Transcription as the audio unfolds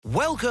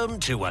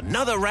Welcome to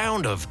another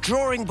round of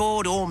Drawing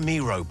Board or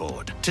Miro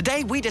Board.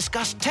 Today we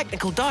discuss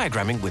technical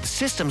diagramming with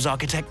systems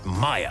architect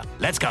Maya.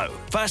 Let's go.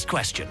 First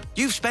question.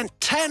 You've spent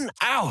 10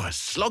 hours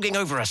slogging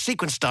over a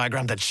sequence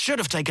diagram that should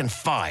have taken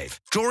 5.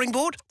 Drawing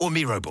board or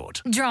Miro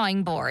board?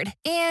 Drawing board.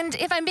 And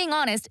if I'm being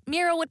honest,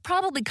 Miro would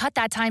probably cut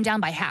that time down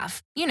by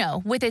half. You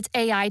know, with its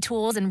AI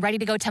tools and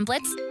ready-to-go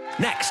templates.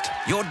 Next,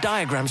 your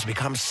diagrams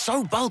become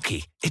so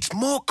bulky, it's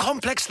more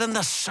complex than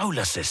the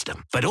solar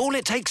system. But all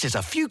it takes is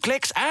a few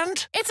clicks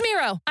and... It's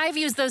Miro. I've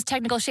used those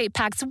technical shape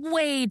packs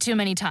way too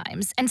many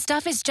times, and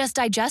stuff is just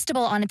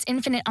digestible on its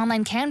infinite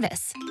online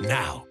canvas.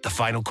 Now, the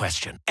final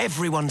question.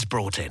 Everyone's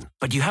brought in,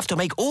 but you have to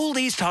make all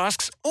these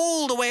tasks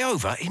all the way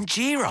over in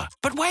Jira.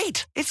 But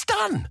wait, it's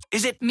done.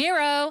 Is it...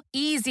 Miro,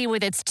 easy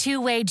with its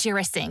two-way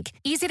Jira sync.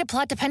 Easy to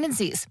plot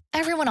dependencies.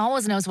 Everyone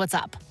always knows what's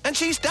up. And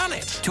she's done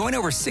it. Join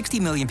over 60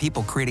 million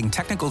people creating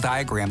technical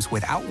diagrams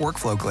without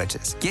workflow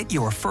glitches. Get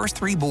your first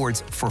 3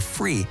 boards for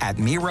free at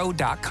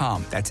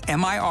Miro.com. That's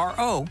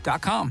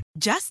Miro.com.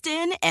 Just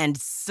in and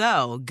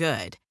so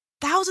good.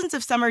 Thousands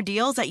of summer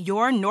deals at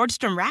your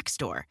Nordstrom Rack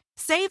store.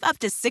 Save up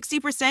to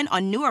 60%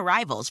 on new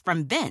arrivals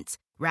from Vince,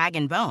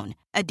 Rag & Bone,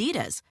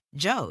 Adidas,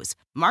 Joe's,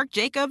 Marc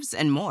Jacobs,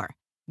 and more.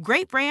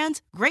 Great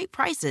brands, great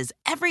prices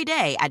every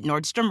day at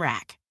Nordstrom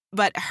Rack.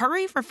 But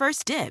hurry for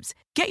first dibs.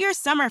 Get your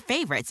summer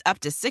favorites up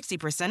to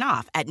 60%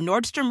 off at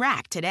Nordstrom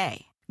Rack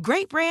today.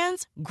 Great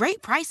brands,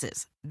 great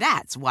prices.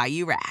 That's why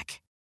you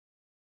rack.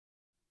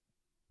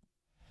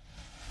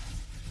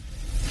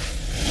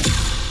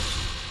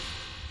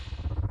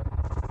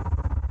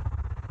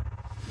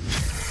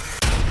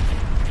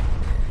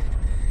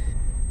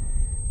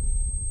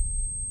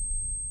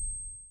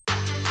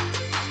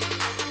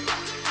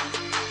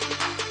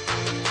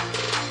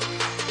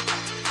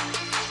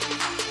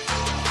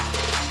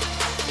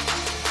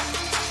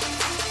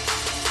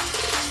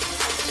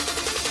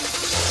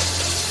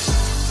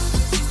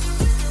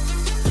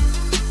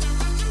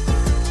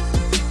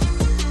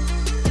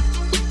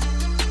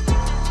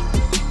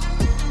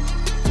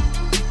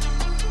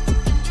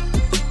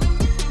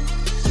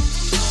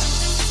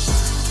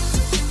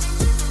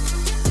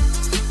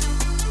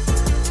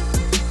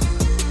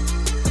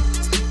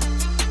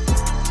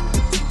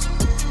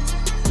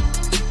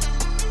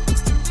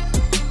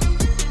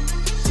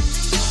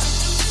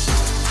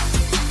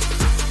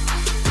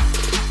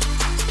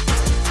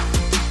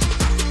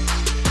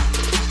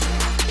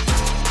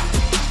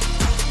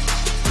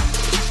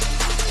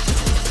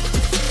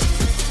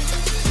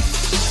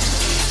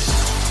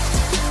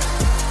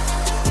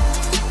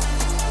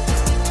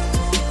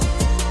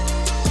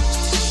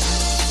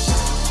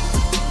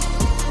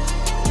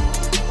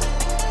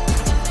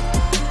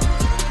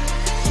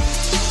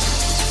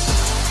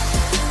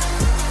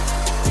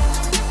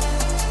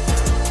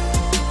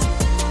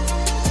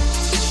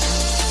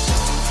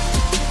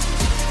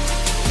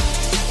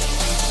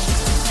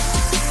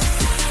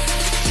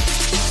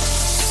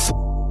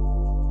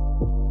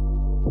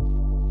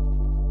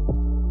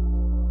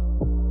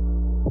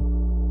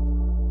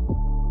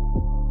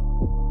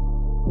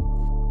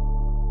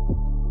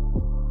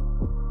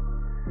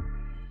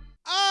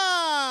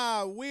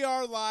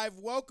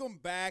 Welcome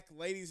back,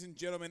 ladies and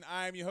gentlemen.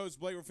 I am your host,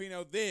 Blake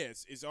Ruffino.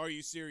 This is Are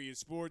You Serious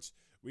Sports.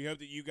 We hope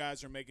that you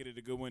guys are making it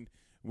a good one.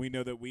 We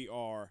know that we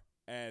are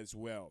as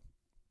well.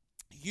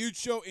 Huge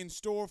show in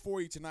store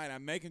for you tonight.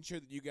 I'm making sure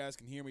that you guys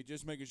can hear me,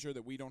 just making sure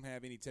that we don't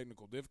have any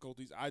technical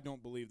difficulties. I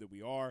don't believe that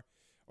we are,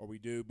 or we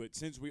do, but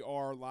since we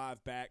are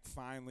live back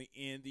finally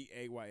in the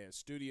AYS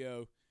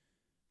studio,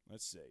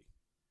 let's see.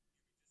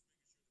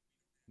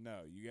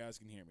 No, you guys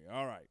can hear me.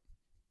 All right.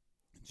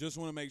 Just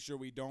want to make sure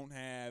we don't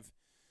have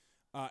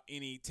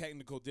any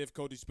technical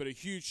difficulties, but a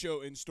huge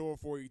show in store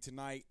for you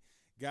tonight.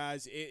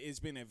 Guys, it has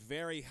been a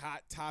very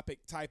hot topic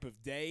type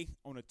of day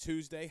on a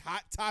Tuesday.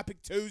 Hot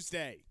Topic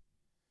Tuesday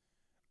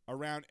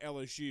around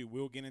LSU.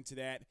 We'll get into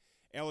that.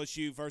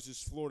 LSU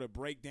versus Florida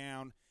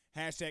breakdown.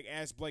 Hashtag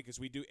Ask Blake, as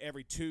we do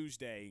every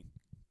Tuesday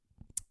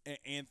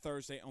and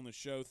Thursday on the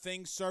show.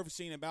 Things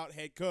surfacing about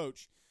head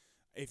coach.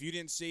 If you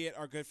didn't see it,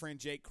 our good friend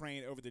Jake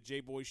Crane over the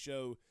J-Boy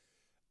Show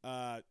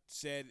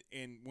said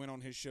and went on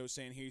his show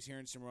saying he's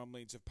hearing some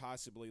rumblings of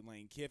possibly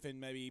Lane Kiffin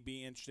maybe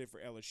be interested for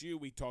LSU.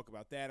 We talk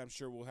about that. I'm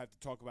sure we'll have to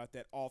talk about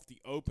that off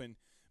the open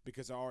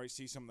because I already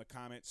see some of the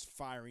comments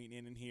firing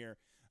in here.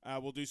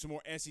 We'll do some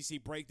more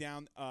SEC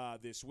breakdown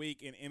this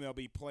week in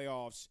MLB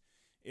playoffs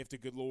if the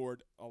good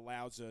Lord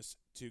allows us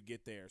to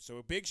get there. So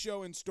a big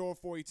show in store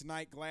for you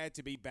tonight. Glad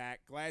to be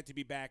back. Glad to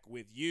be back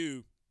with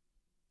you.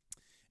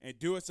 And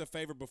do us a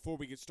favor before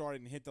we get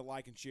started and hit the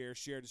like and share.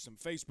 Share to some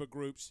Facebook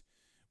groups.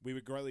 We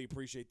would greatly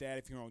appreciate that.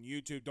 If you're on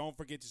YouTube, don't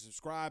forget to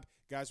subscribe.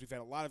 Guys, we've had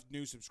a lot of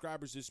new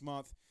subscribers this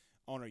month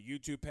on our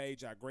YouTube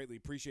page. I greatly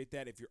appreciate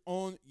that. If you're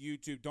on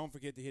YouTube, don't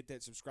forget to hit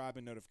that subscribe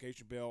and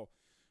notification bell.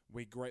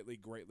 We greatly,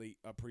 greatly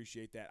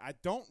appreciate that. I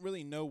don't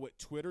really know what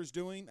Twitter's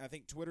doing. I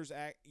think Twitter's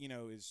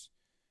is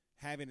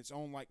having its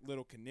own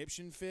little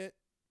conniption fit.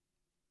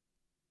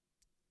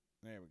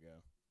 There we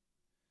go.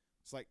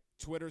 It's like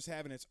Twitter's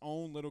having its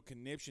own little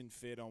conniption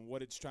fit on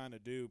what it's trying to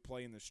do,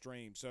 playing the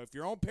stream. So if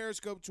you're on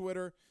Periscope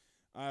Twitter,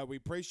 we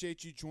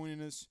appreciate you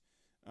joining us.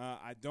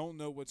 I don't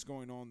know what's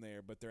going on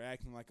there, but they're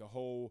acting like a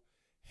whole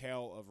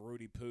hell of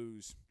Rudy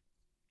Poos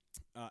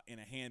in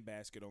a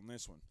handbasket on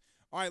this one.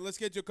 All right, let's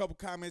get to a couple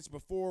comments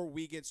before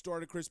we get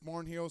started. Chris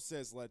Barnhill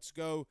says, let's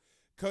go.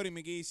 Cody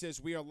McGee says,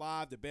 we are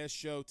live, the best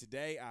show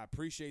today. I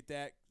appreciate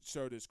that.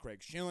 So does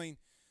Craig Schilling.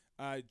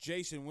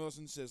 Jason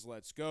Wilson says,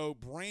 let's go.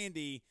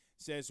 Brandy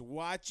says,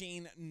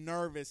 watching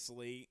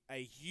nervously,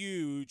 a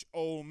huge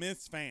Ole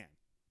Miss fan.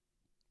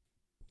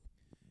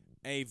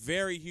 A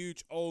very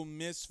huge Ole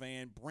Miss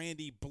fan,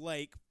 Brandy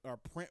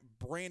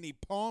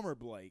Palmer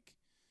Blake,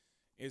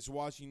 is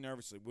watching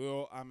nervously.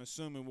 I'm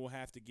assuming we'll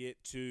have to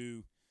get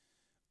to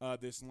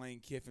this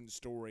Lane Kiffin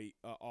story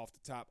off the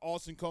top.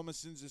 Austin Coleman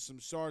sends us some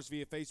stars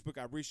via Facebook.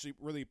 I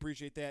really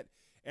appreciate that.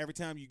 Every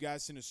time you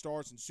guys send us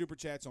stars and super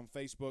chats on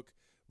Facebook,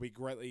 we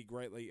greatly,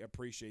 greatly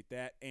appreciate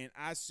that. And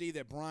I see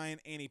that Brian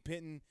Annie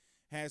Pinton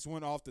has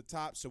one off the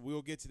top, so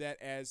we'll get to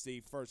that as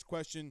the first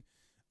question.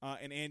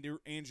 And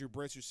Andrew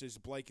Bresser says,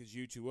 Blake, is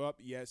U2 up?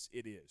 Yes,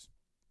 it is.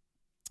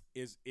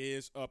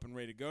 Is up and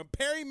ready to go.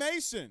 Perry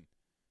Mason,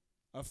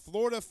 a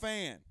Florida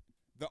fan,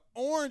 the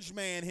Orange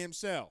Man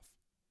himself,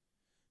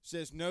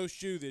 says no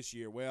shoe this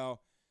year.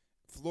 Well,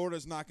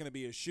 Florida's not going to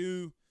be a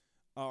shoe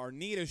or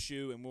need a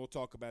shoe, and we'll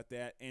talk about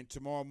that. And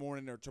tomorrow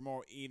morning or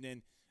tomorrow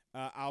evening,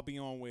 I'll be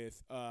on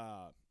with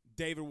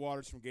David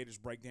Waters from Gators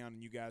Breakdown,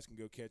 and you guys can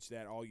go catch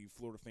that, all you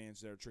Florida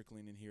fans that are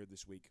trickling in here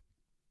this week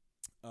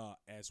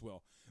as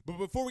well. But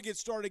before we get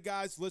started,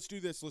 guys, let's do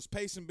this. Let's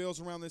pay some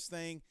bills around this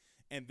thing,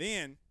 and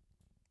then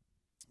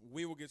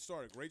we will get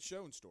started. Great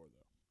show in store,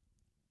 though.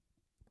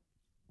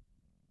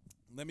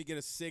 Let me get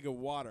a cig of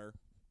water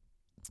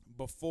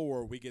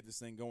before we get this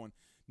thing going.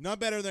 None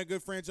better than our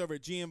good friends over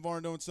at GM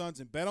Varno & Sons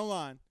and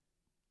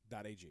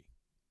BetOnline.ag.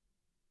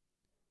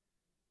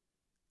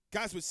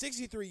 Guys, with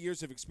 63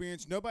 years of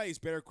experience, nobody's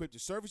better equipped to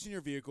service in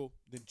your vehicle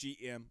than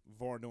GM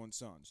Varno &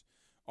 Sons.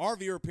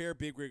 RV repair,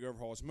 big rig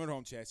overhauls,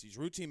 motorhome chassis,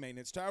 routine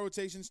maintenance, tire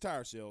rotations,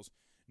 tire sales.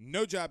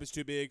 No job is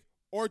too big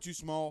or too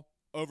small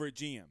over at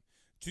GM.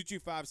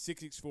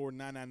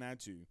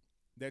 225-664-9992.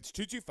 That's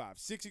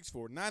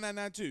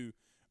 225-664-9992.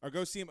 Or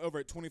go see them over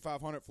at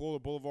 2500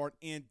 Florida Boulevard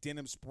in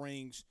Denham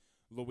Springs,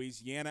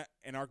 Louisiana.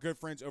 And our good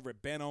friends over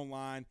at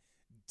BetOnline.ag.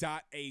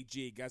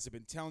 Guys, I've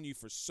been telling you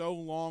for so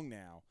long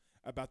now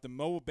about the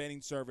mobile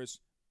betting service,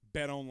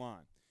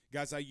 BetOnline.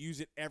 Guys, I use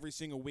it every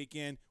single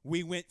weekend.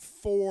 We went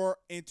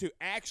 5-2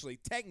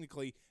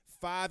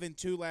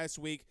 last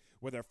week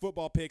with our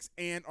football picks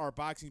and our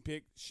boxing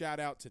pick.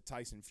 Shout out to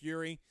Tyson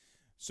Fury.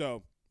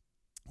 So,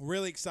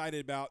 really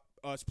excited about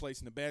us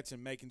placing the bets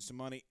and making some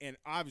money. And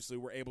obviously,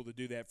 we're able to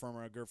do that from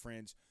our good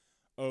friends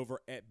over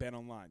at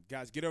BetOnline.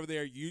 Guys, get over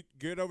there.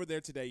 Get over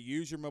there today.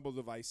 Use your mobile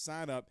device.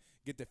 Sign up.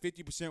 Get the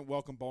 50%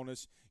 welcome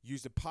bonus.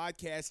 Use the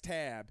podcast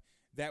tab.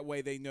 That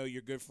way they know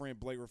your good friend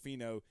Blake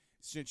Ruffino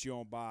sent you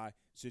on by,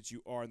 since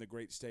you are in the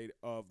great state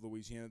of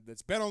Louisiana.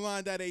 That's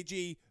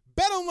betonline.ag.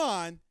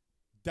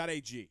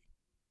 Betonline.ag.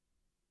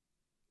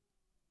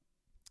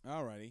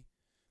 All righty.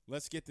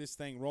 Let's get this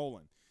thing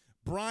rolling.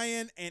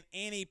 Brian and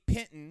Annie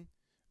Pinton.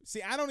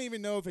 See, I don't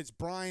even know if it's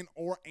Brian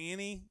or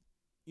Annie.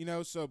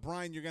 So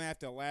Brian, you're going to have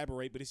to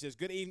elaborate. But he says,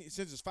 good evening. He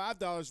sends us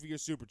 $5 for your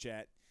super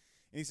chat.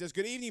 And he says,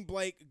 good evening,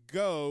 Blake.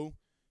 Go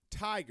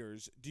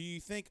Tigers. Do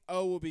you think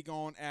O will be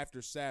gone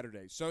after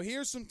Saturday? So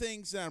here's some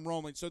things that I'm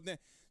rolling. So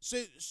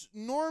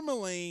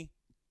normally,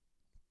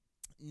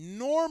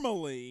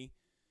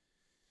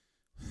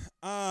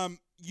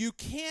 you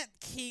can't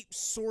keep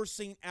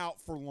sourcing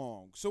out for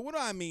long. So what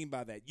do I mean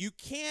by that? You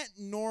can't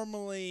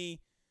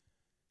normally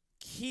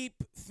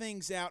keep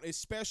things out,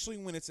 especially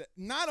when it's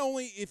not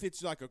only if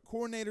it's like a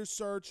coordinator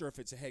search or if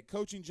it's a head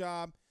coaching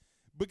job,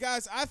 but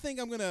guys, I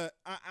think I'm gonna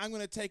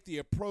take the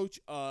approach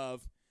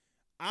of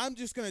I'm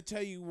just gonna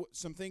tell you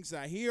some things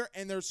that I hear,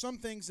 and there's some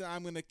things that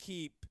I'm gonna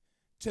keep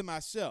to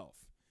myself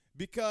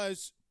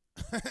because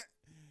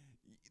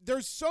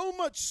there's so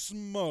much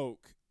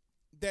smoke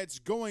that's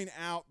going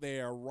out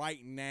there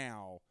right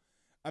now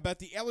about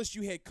the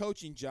LSU head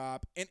coaching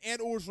job, and Ed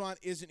Orgeron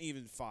isn't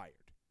even fired.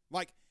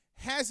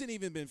 Hasn't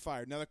even been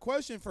fired. Now, the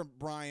question from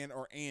Brian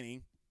or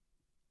Annie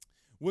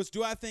was,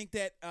 do I think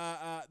that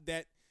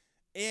that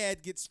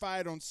Ed gets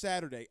fired on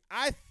Saturday?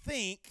 I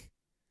think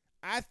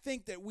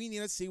that we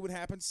need to see what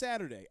happens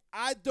Saturday.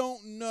 I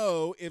don't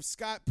know if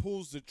Scott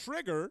pulls the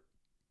trigger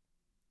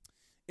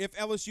if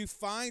LSU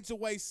finds a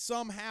way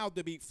somehow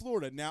to beat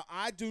Florida. Now,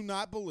 I do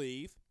not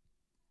believe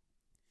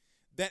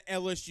that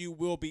LSU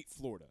will beat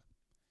Florida.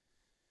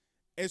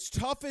 As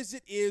tough as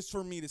it is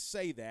for me to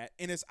say that,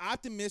 and as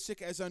optimistic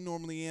as I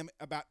normally am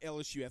about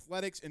LSU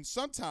athletics, and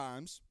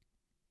sometimes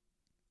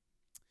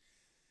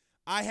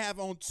I have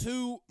on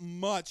too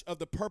much of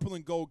the purple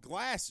and gold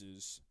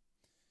glasses,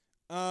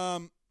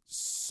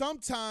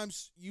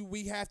 sometimes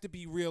we have to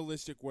be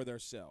realistic with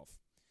ourselves.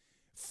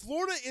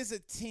 Florida is a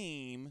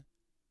team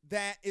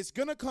that is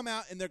going to come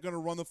out and they're going to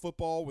run the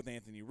football with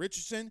Anthony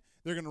Richardson.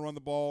 They're going to run the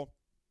ball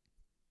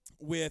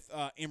with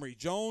Emory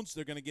Jones.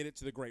 They're going to get it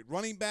to the great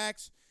running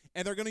backs,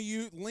 and they're going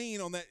to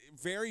lean on that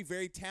very,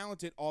 very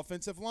talented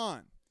offensive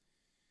line.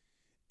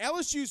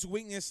 LSU's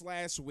weakness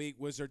last week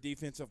was their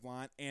defensive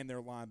line and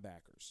their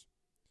linebackers.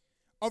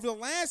 Over the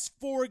last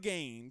 4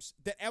 games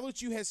that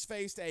LSU has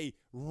faced a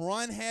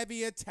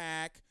run-heavy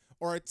attack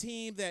or a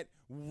team that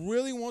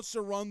really wants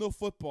to run the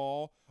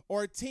football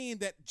or a team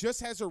that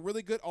just has a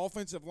really good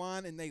offensive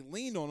line and they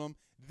leaned on them,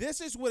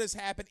 this is what has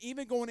happened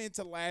even going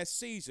into last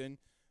season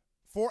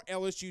for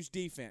LSU's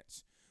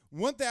defense.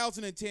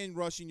 1,010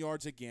 rushing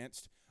yards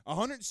against,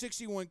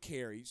 161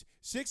 carries,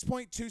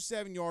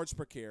 6.27 yards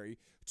per carry,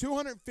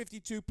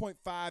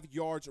 252.5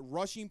 yards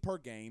rushing per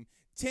game,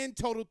 10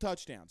 total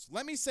touchdowns.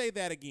 Let me say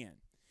that again.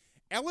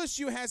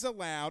 LSU has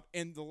allowed,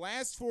 in the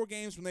last 4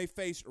 games when they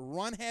faced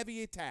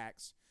run-heavy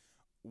attacks,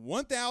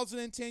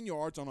 1,010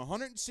 yards on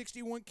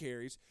 161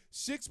 carries,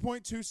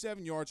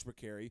 6.27 yards per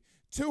carry,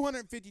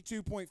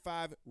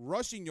 252.5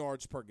 rushing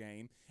yards per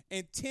game,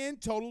 and 10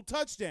 total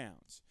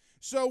touchdowns.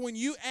 So when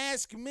you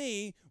ask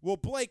me, well,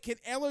 Blake, can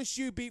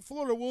LSU beat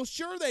Florida? Well,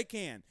 sure they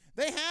can.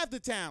 They have the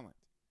talent.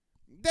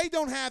 They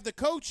don't have the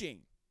coaching.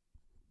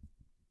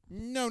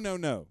 No.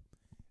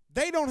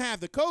 They don't have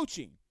the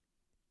coaching.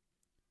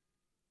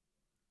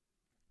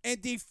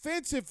 And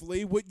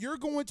defensively, what you're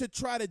going to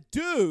try to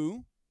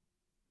do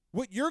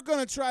is you're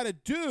going to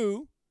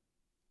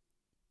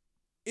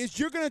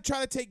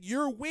try to take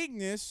your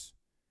weakness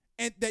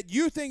and that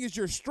you think is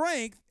your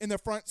strength in the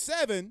front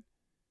 7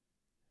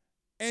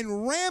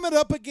 and ram it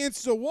up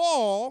against the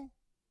wall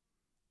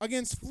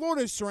against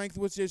Florida's strength,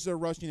 which is their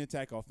rushing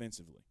attack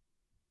offensively.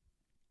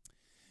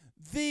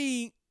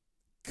 The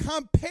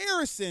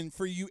comparison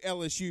for you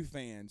LSU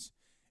fans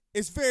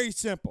is very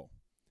simple.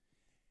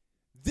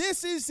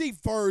 This is the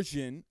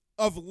version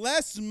of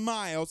Les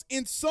Miles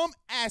in some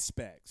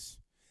aspects.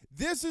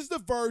 This is the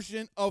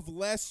version of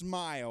Les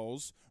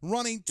Miles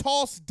running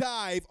toss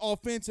dive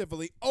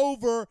offensively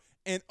over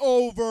and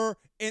over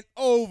and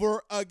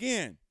over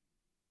again.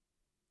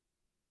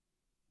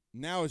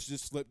 Now it's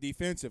just flipped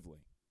defensively.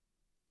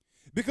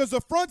 Because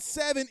the front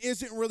 7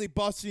 isn't really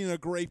busting a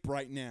grape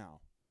right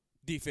now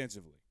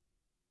defensively.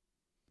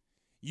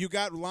 You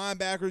got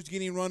linebackers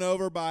getting run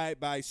over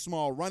by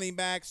small running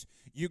backs.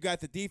 You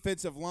got the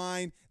defensive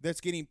line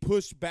that's getting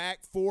pushed back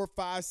 4,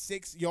 5,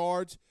 6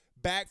 yards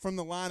back from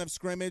the line of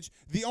scrimmage.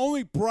 The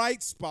only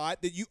bright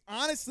spot that you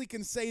honestly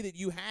can say that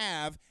you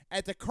have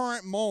at the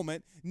current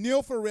moment,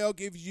 Neil Farrell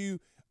gives you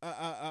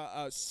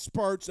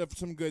spurts of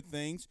some good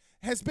things,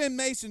 has been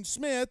Mason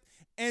Smith,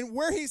 and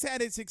where he's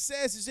had his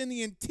success is in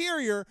the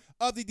interior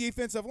of the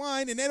defensive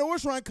line. And Ed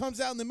Orgeron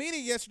comes out in the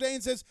meeting yesterday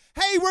and says,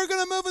 hey, we're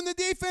going to move in the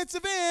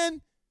defensive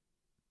end.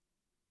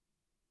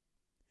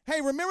 Hey,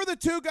 remember the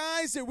 2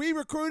 guys that we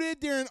recruited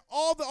during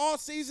all the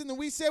offseason that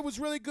we said was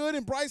really good,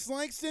 and Bryce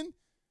Langston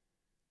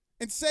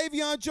and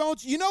Savion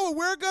Jones? You know what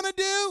we're going to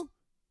do?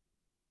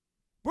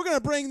 We're going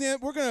to bring them.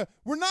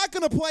 We're not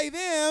going to play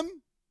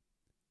them.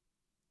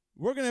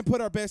 We're going to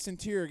put our best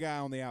interior guy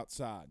on the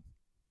outside.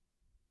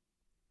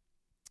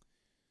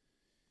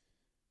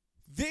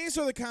 These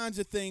are the kinds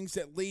of things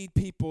that lead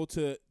people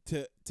to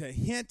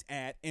hint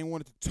at and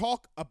want to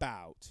talk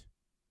about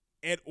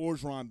Ed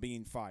Orgeron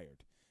being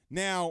fired.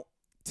 Now,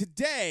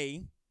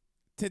 Today,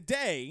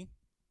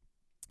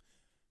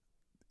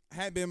 I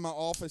had been in my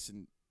office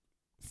in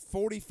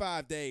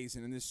 45 days,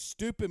 and this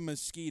stupid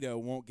mosquito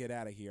won't get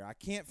out of here. I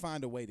can't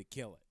find a way to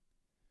kill it.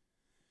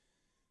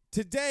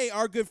 Today,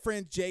 our good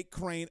friend Jake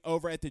Crane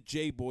over at the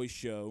J-Boy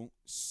Show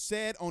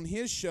said on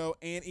his show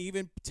and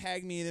even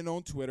tagged me in it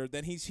on Twitter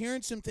that he's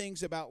hearing some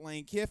things about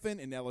Lane Kiffin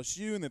and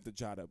LSU and that the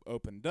job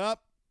opened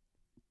up.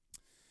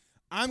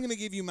 I'm going to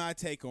give you my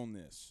take on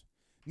this.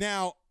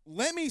 Now,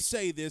 let me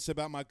say this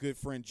about my good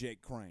friend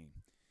Jake Crane.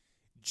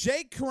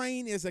 Jake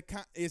Crane is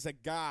a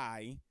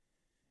guy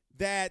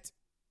that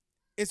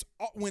is,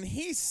 when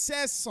he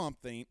says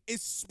something,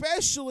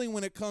 especially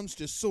when it comes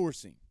to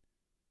sourcing,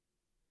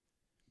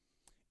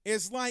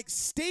 it's like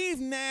Steve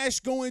Nash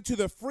going to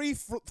the free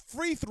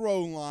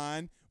throw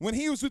line when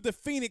he was with the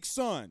Phoenix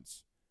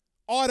Suns.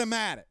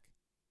 Automatic.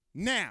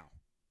 Now,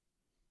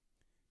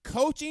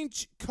 coaching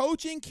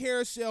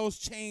carousels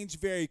change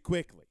very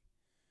quickly.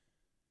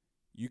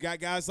 You got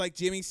guys like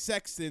Jimmy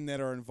Sexton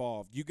that are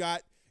involved. You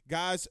got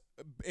guys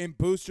and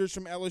boosters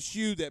from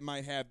LSU that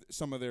might have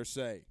some of their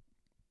say.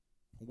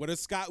 What does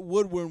Scott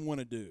Woodward want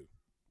to do?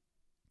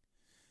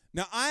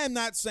 Now, I am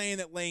not saying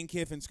that Lane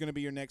Kiffin's going to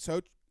be your next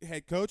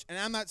head coach, and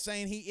I'm not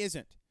saying he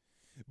isn't.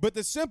 But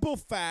the simple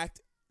fact,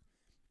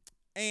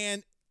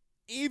 and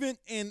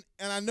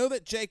I know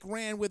that Jake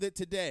ran with it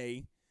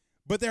today,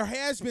 but there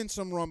has been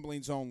some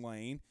rumblings on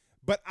Lane.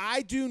 But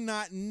I do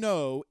not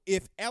know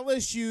if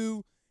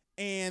LSU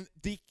and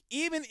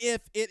even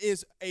if it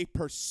is a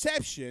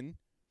perception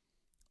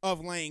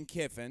of Lane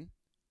Kiffin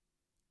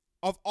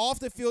of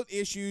off-the-field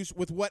issues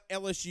with what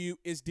LSU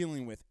is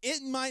dealing with.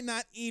 It might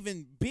not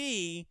even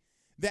be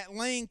that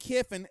Lane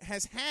Kiffin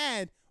has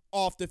had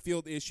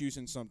off-the-field issues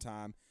in some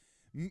time.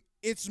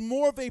 It's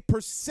more of a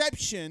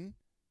perception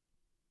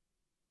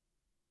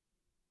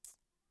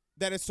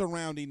that is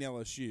surrounding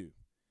LSU.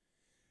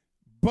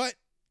 But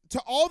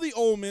to all the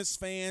Ole Miss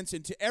fans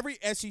and to every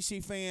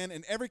SEC fan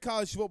and every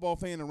college football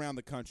fan around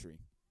the country,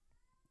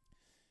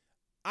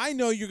 I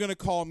know you're going to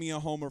call me a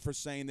homer for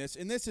saying this,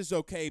 and this is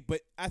okay,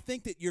 but I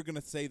think that you're going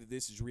to say that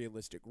this is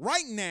realistic.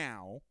 Right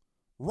now,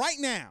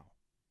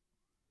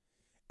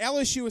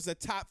 LSU is a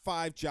top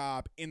 5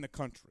 job in the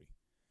country.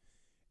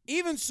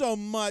 Even so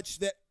much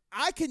that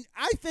I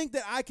think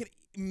that I could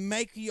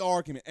make the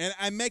argument, and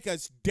I make a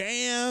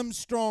damn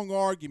strong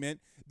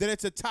argument, that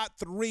it's a top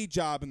 3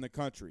 job in the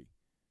country.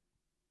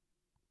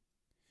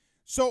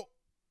 So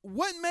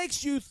what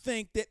makes you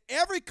think that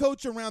every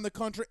coach around the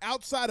country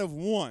outside of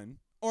one,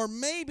 or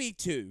maybe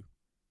 2,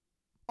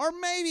 or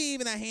maybe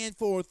even a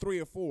handful or 3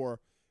 or 4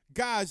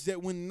 guys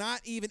that would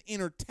not even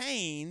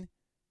entertain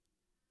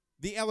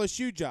the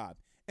LSU job?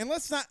 And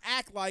let's not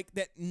act like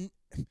that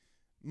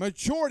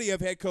majority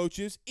of head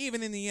coaches,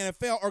 even in the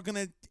NFL, are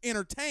going to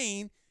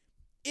entertain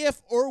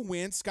if or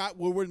when Scott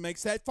Woodward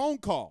makes that phone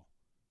call.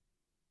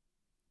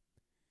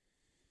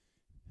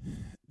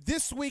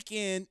 This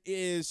weekend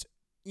is,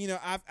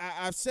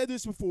 I've said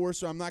this before,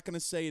 so I'm not going to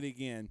say it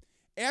again.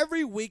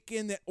 Every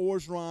weekend that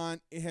Orgeron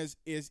is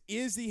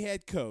the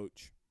head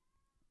coach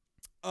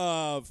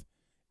of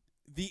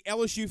the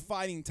LSU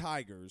Fighting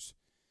Tigers,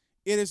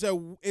 it's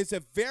a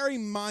very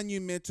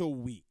monumental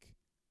week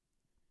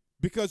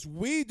because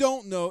we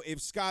don't know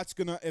if Scott's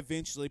going to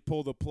eventually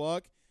pull the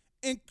plug.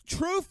 And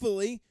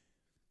truthfully,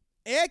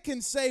 Ed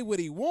can say what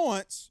he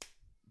wants.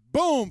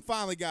 Boom,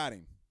 finally got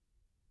him,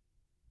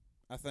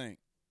 I think,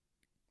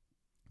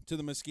 to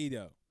the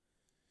Mosquito.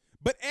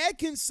 But Ed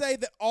can say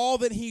that all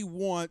that he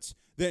wants,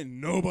 that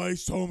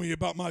nobody's told me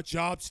about my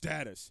job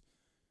status.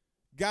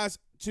 Guys,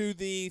 to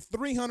the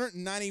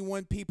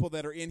 391 people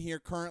that are in here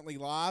currently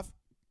live,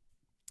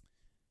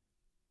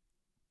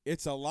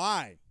 it's a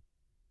lie.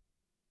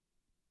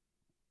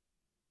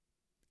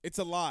 It's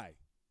a lie.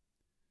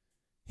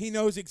 He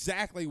knows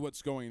exactly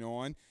what's going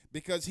on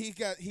because he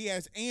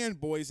has and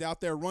boys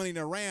out there running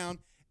around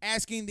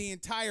asking the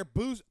entire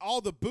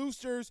all the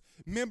boosters,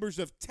 members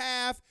of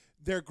TAF,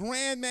 their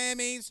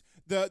grandmammies,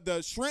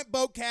 the shrimp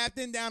boat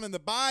captain down in the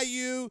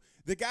bayou,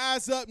 the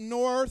guys up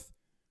north,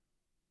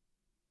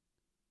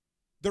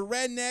 the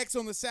rednecks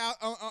on the south,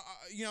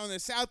 in the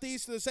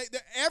southeast of the state.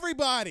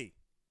 Everybody.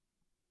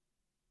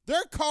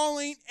 They're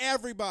calling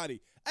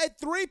everybody. I had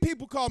 3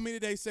 people call me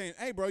today saying,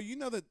 "Hey, bro, you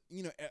know that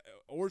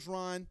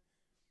Orgeron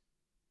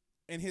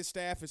and his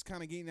staff is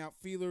kind of getting out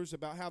feelers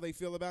about how they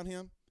feel about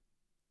him."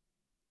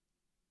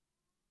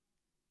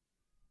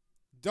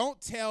 Do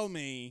not tell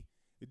me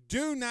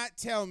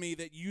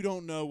that you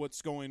don't know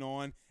what's going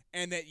on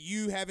and that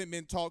you haven't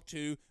been talked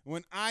to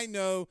when I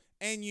know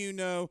and you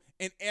know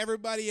and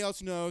everybody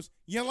else knows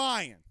you're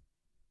lying.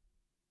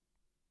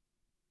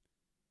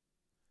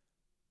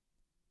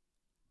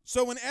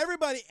 So when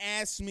everybody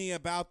asks me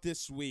about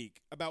this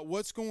week, about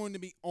what's going to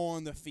be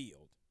on the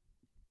field,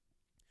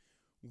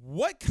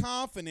 what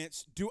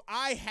confidence do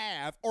I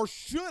have or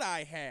should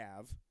I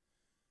have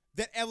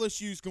that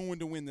LSU is going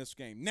to win this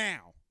game?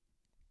 Now,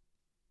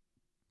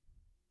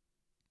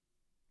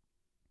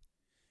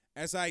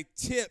 as I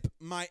tip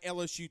my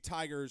LSU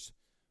Tigers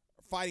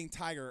Fighting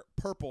Tiger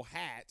purple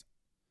hat,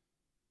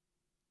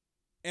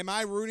 am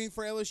I rooting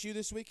for LSU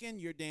this weekend?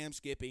 You're damn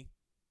skippy.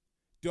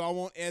 Do I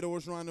want Ed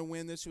Orgeron to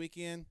win this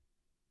weekend?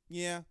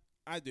 Yeah,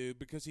 I do,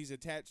 because he's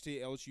attached to the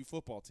LSU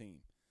football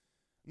team.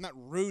 I'm not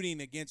rooting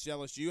against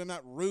LSU. I'm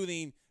not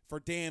rooting for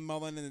Dan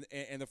Mullen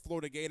and the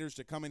Florida Gators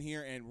to come in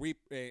here and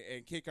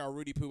kick our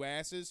Rudy Poo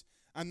asses.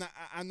 I'm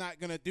not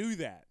going to do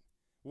that.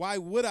 Why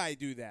would I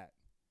do that?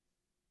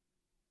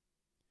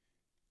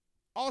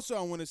 Also,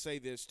 I want to say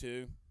this,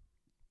 too.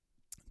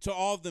 To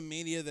all of the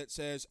media that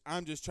says,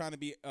 I'm just trying to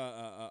be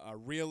a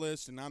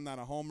realist and I'm not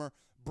a homer.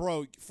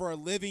 Bro, for a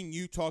living,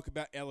 you talk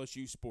about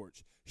LSU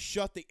sports.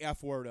 Shut the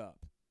F word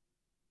up.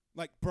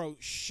 Like, bro,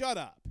 shut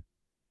up.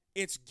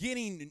 It's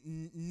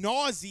getting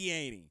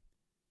nauseating.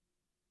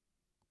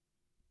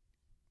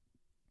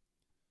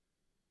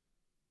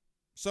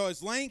 So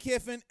is Lane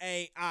Kiffin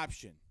a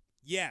option?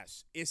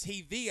 Yes. Is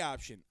he the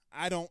option?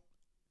 I don't.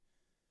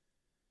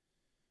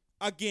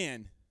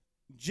 Again,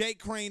 Jake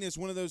Crane is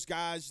one of those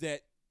guys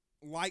that,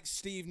 like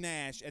Steve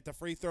Nash at the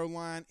free throw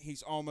line,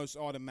 he's almost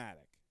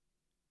automatic.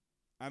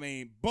 I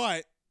mean,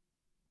 but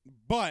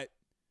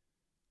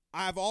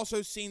I've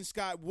also seen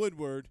Scott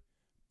Woodward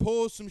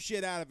pull some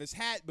shit out of his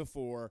hat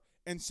before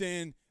and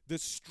send the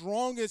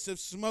strongest of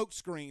smoke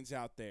screens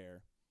out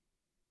there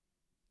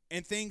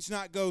and things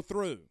not go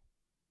through.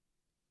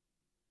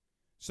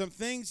 Some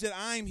things that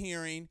I'm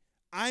hearing,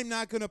 I'm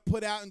not going to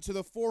put out into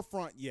the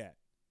forefront yet.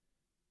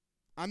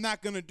 I'm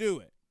not going to do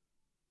it.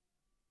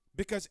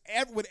 Because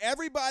what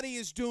everybody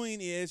is doing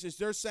is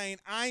they're saying,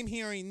 I'm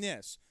hearing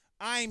this,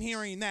 I'm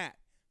hearing that,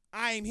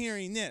 I'm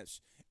hearing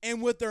this.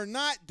 And what they're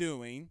not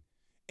doing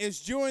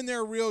is doing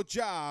their real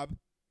job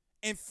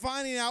and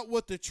finding out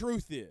what the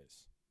truth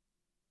is.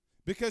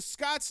 Because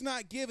Scott's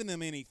not giving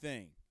them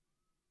anything.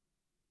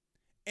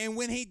 And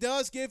when he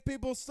does give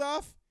people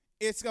stuff,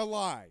 it's a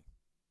lie.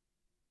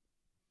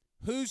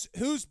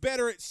 Who's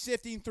better at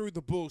sifting through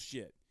the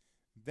bullshit?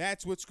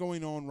 That's what's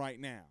going on right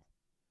now.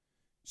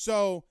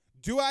 So,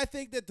 do I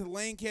think that the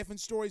Lane Kiffin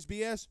story is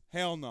BS?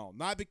 Hell no.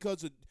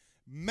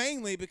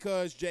 Mainly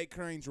because Jake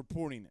Crane's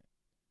reporting it.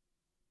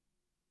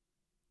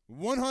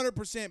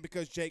 100%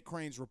 because Jake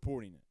Crane's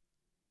reporting it.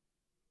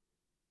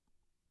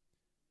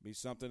 Be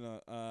something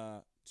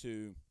to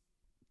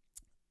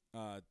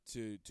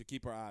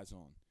keep our eyes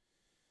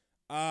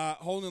on.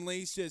 Holden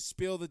Lee says,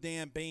 spill the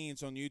damn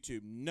beans on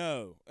YouTube.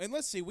 No. And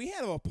let's see, we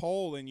had a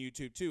poll in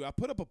YouTube too. I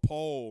put up a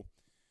poll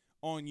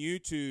on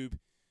YouTube,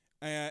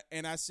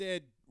 and I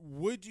said,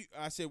 would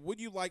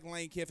you like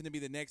Lane Kiffin to be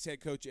the next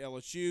head coach at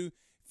LSU?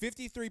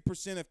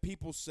 53% of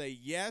people say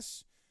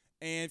yes,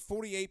 and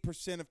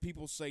 48% of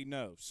people say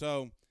no.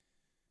 So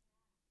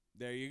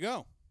there you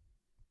go.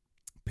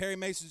 Perry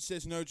Mason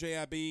says no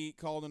JIB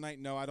call tonight.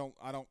 No, I don't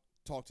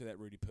talk to that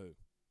Rudy Poo.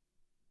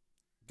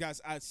 Guys,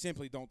 I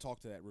simply don't talk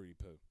to that Rudy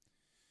Poo.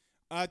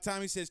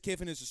 Tommy says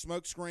Kiffin is a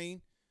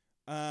smokescreen.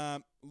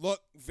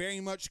 Look,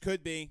 very much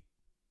could be.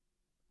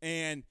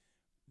 And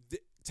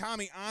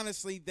Tommy,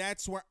 honestly,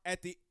 that's where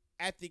at the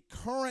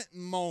current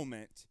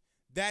moment,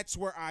 that's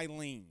where I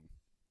lean.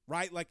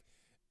 Right? Like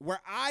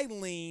where I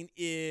lean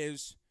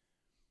is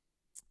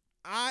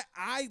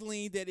I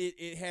lean that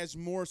it has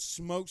more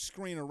smoke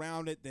screen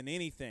around it than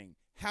anything.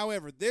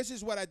 However, this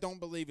is what I don't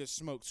believe is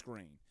smoke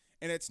screen.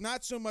 And it's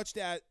not so much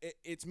that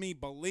it's me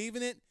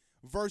believing it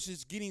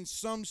versus getting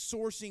some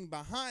sourcing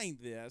behind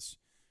this.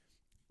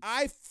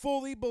 I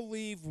fully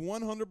believe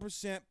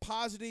 100%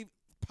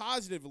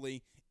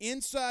 positively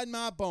inside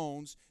my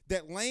bones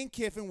that Lane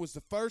Kiffin was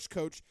the first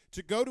coach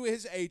to go to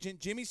his agent,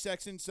 Jimmy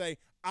Sexton, and say,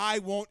 I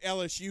want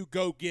LSU,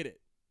 go get it.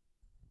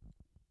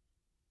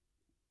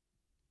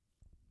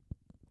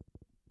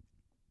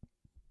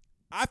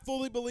 I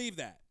fully believe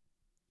that.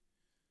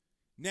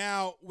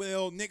 Now,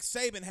 will Nick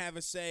Saban have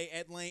a say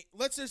at Lane?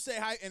 Let's just say,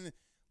 and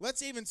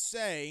let's even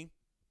say,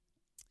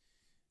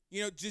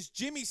 just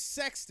Jimmy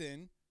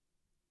Sexton,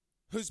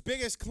 whose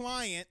biggest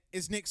client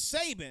is Nick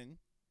Saban,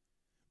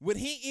 would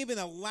he even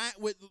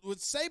would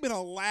Saban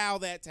allow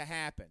that to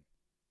happen?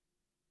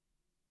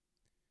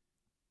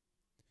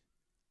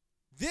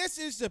 This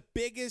is the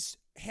biggest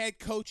head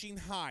coaching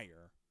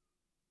hire.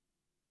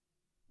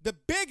 The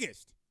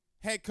biggest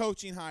head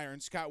coaching hire in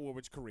Scott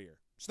Woodward's career.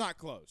 It's not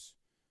close.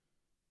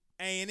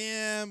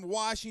 A&M,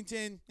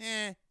 Washington,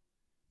 they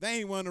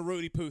ain't won the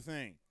Rudy Poo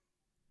thing.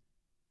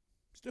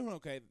 It's doing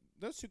okay.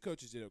 Those two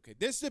coaches did okay.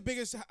 This is the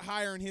biggest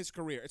hire in his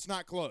career. It's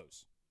not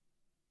close.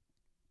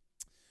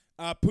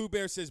 Pooh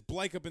Bear says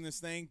Blake up in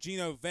this thing.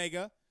 Gino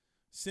Vega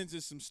sends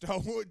us some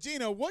stars.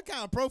 Gino, what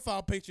kind of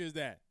profile picture is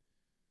that?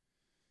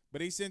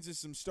 But he sends us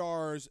some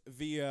stars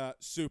via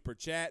Super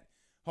Chat.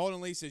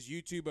 Holden Lee says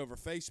YouTube over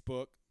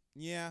Facebook.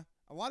 Yeah,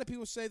 a lot of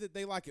people say that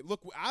they like it.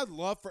 Look, I'd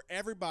love for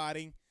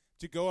everybody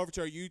to go over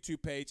to our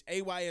YouTube page,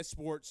 AYS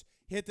Sports,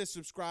 hit the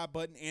subscribe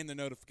button and the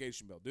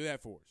notification bell. Do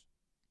that for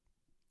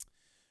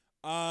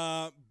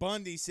us.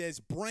 Bundy says,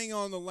 bring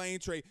on the Lane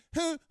trade.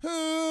 Hoo,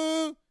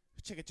 hoo.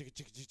 Chicka, chicka,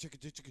 chicka, chicka,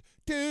 chicka, chicka.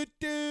 Dude,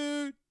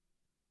 dude.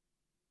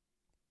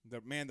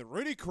 The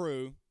Rudy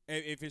Crew,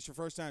 if it's your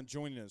first time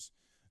joining us,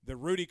 the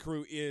Rudy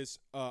Crew is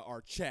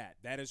our chat.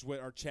 That is what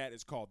our chat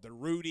is called, the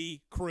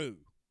Rudy Crew.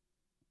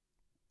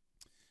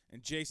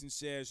 And Jason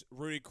says,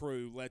 Rudy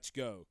Crew, let's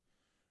go.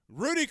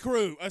 Rudy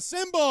Crew,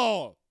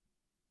 assemble!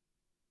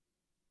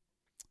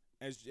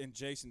 And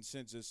Jason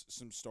sends us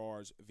some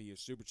stars via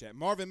Super Chat.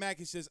 Marvin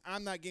Mackey says,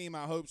 I'm not getting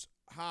my hopes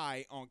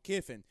high on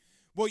Kiffin.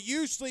 Well,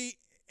 usually,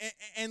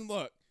 and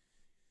look,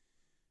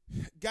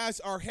 guys,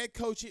 our head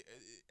coach,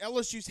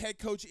 LSU's head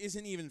coach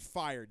isn't even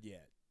fired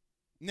yet.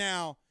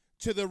 Now,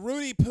 to the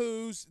Rudy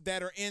Poos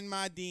that are in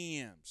my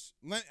DMs,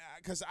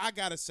 because I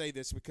got to say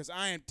this because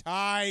I am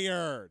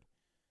tired.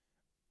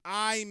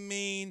 I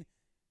mean,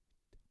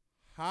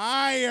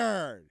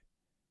 tired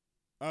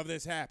of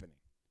this happening.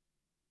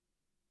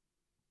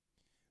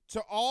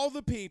 To all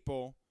the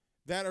people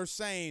that are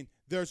saying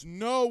there's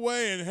no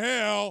way in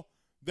hell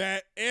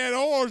that Ed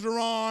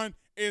Orgeron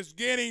is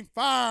getting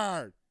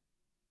fired.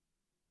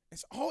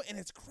 And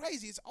it's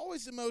crazy. It's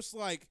always the most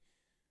like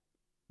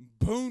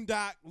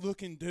boondock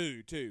looking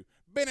dude too.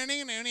 They're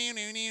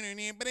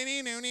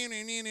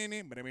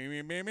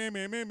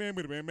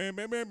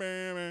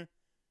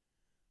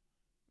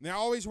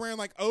always wearing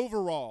like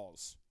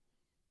overalls.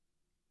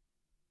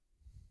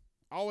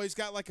 Always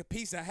got like a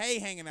piece of hay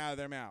hanging out of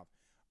their mouth.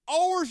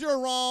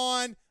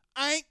 Orgeron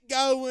ain't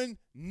going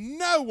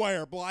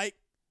nowhere, Blake.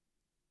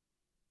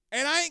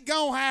 It ain't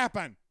gonna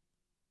happen.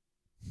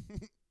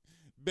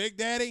 Big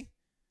Daddy,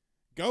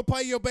 go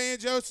play your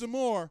banjo some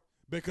more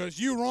because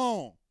you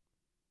wrong.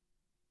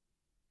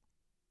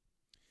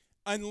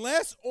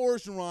 Unless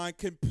Orgeron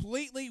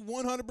completely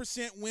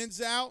 100%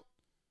 wins out,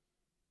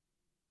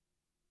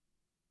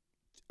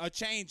 a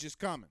change is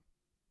coming.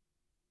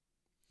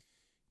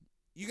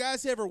 You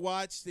guys ever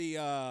watch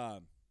the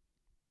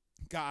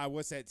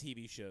what's that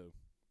TV show?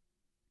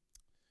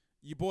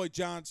 Your boy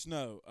Jon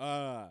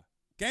Snow.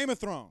 Game of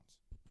Thrones.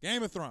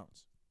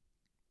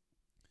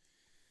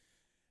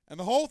 And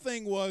the whole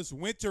thing was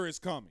winter is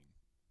coming.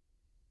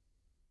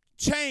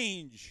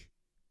 Change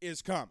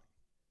is coming.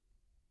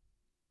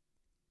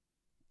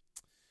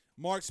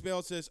 Mark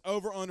Spell says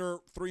over under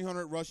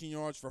 300 rushing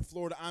yards for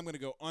Florida. I'm going to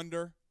go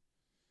under.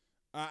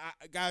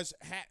 Guys,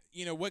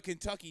 what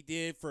Kentucky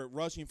did for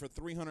rushing for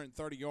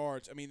 330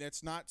 yards, I mean,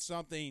 that's not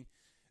something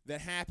that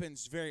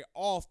happens very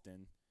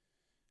often.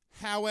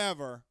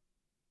 However,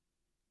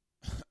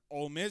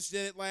 Ole Miss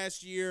did it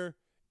last year.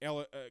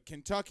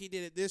 Kentucky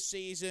did it this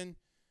season.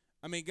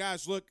 I mean,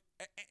 guys, look,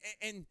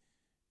 and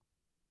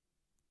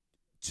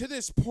to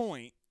this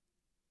point,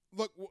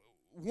 look,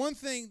 one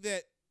thing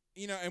that,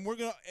 and we're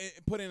going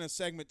to put in a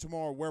segment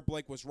tomorrow where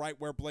Blake was right,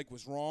 where Blake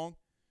was wrong.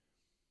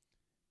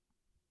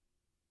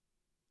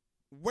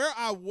 Where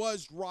I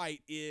was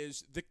right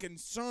is the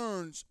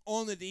concerns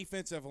on the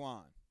defensive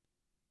line.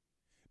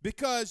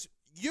 Because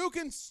you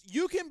can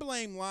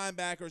blame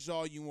linebackers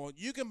all you want.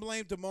 You can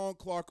blame Damone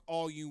Clark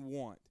all you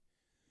want.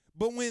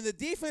 But when the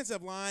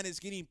defensive line is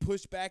getting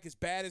pushed back as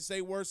bad as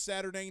they were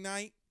Saturday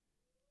night,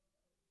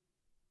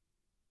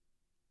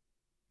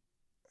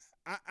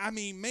 I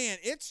mean, man,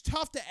 it's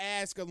tough to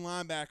ask a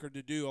linebacker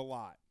to do a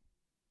lot.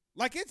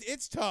 Like,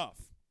 it's tough.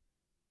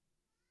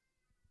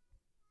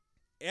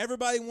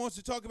 Everybody wants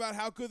to talk about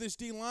how good this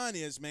D-line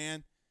is,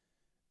 man.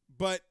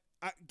 But,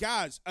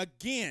 guys,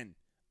 again,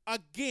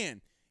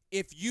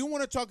 if you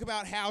want to talk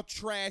about how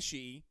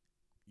trashy,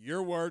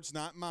 your words,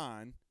 not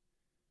mine,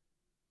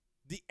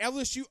 the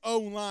LSU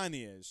O-line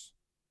is,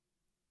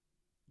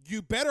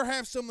 you better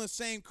have some of the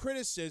same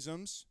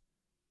criticisms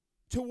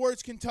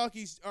towards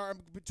towards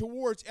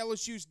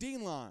LSU's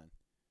D-line.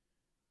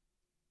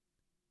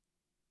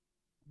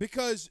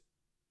 Because,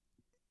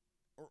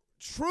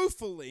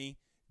 truthfully,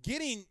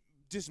 getting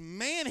just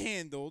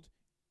manhandled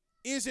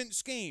isn't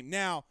scheme.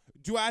 Now,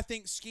 do I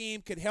think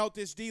scheme could help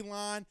this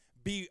D-line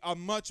be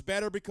much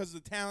better because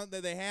of the talent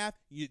that they have?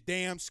 You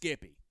damn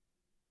skippy.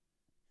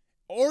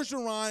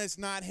 Orgeron is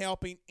not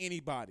helping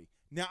anybody.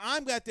 Now,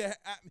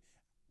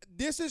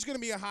 this is going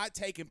to be a hot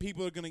take, and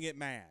people are going to get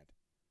mad.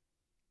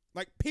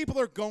 Like, people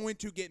are going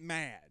to get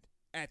mad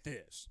at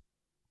this.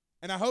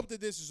 And I hope that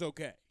this is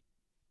okay.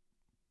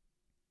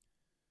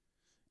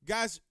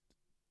 Guys,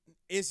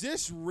 is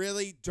this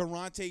really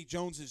Durante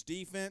Jones's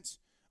defense,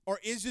 or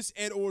is this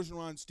Ed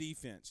Orgeron's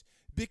defense?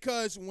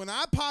 Because when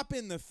I pop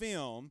in the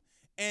film,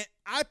 and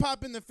I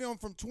pop in the film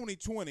from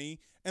 2020,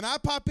 and I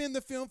pop in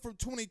the film from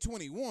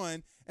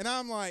 2021, and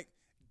I'm like,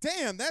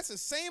 damn, that's the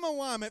same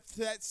alignment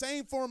for that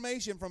same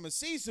formation from a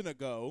season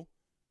ago.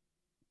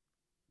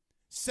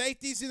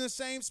 Safeties in the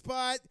same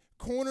spot,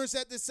 corners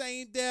at the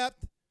same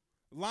depth,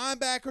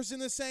 linebackers in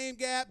the same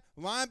gap,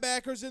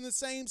 linebackers in the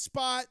same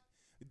spot,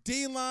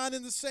 D-line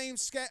in the same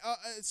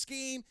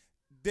scheme.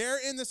 They're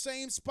in the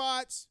same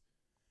spots.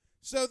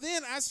 So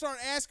then I start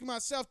asking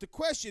myself the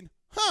question,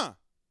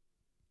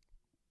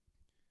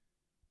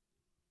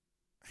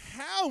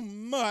 how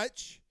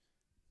much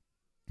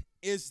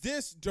is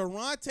this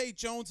Durante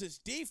Jones's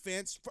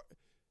defense?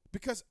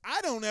 Because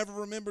I don't ever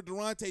remember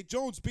Durante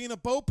Jones being a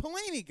Bo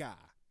Pelini guy.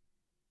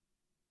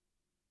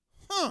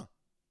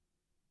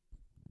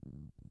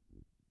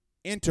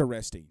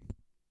 Interesting.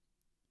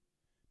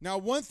 Now,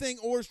 one thing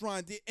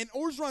Orgeron did, and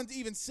Orgeron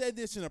even said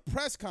this in a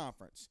press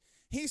conference.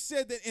 He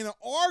said that in an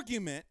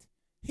argument,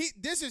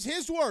 this is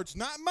his words,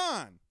 not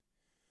mine.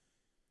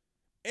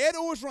 Ed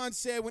Orgeron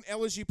said when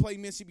LSU played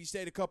Mississippi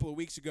State a couple of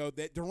weeks ago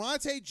that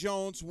Durante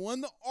Jones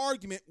won the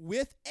argument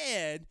with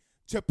Ed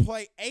to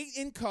play 8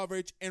 in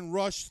coverage and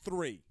rush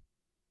 3.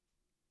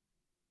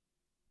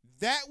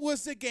 That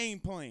was the game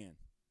plan.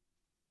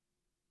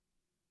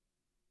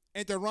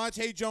 And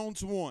Durante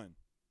Jones won.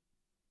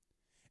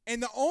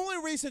 And the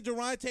only reason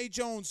Durante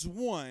Jones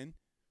won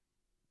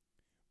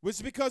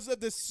was because of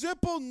the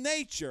simple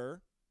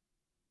nature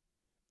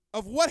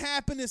of what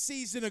happened a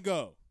season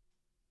ago.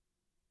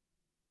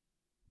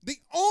 The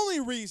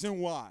only reason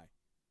why.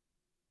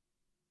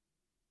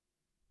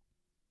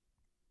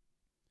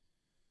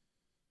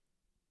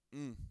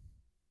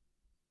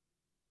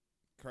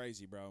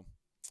 Crazy, bro.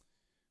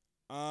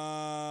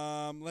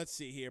 Let's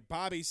see here.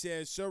 Bobby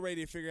says, so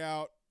ready to figure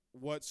out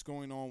what's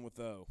going on with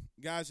O.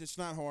 Guys, it's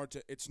not hard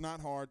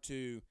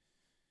to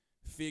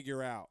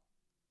figure out.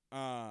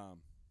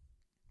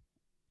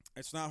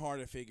 It's not hard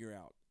to figure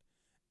out.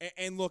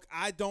 And look,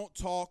 I don't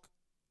talk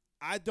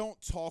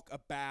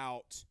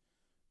about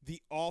the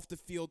off the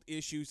field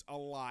issues a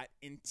lot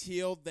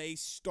until they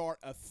start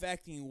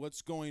affecting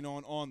what's going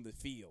on the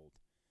field.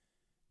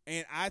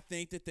 And I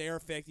think that they're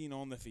affecting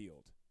on the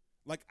field.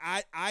 Like,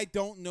 I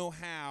don't know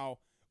how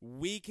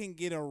we can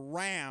get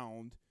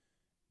around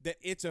that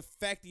it's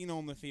affecting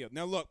on the field.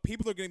 Now, look,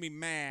 people are going to be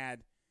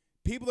mad.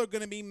 People are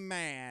going to be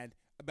mad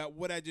about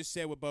what I just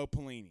said with Bo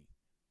Pelini.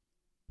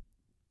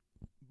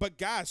 But,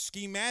 guys,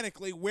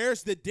 schematically,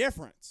 where's the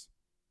difference?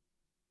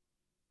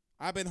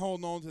 I've been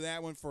holding on to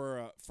that one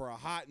for a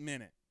hot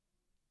minute.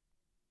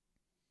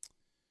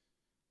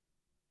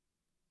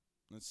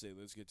 Let's see.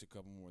 Let's get to a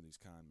couple more of these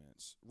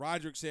comments.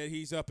 Roderick said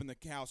he's up in the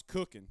house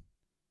cooking.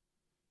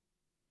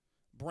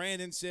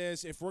 Brandon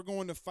says, if we're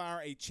going to fire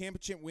a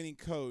championship-winning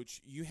coach,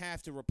 you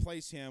have to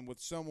replace him with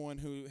someone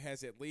who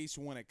has at least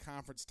won a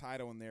conference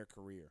title in their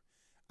career.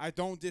 I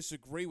don't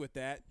disagree with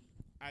that.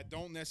 I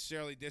don't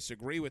necessarily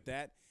disagree with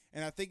that.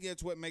 And I think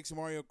that's what makes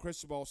Mario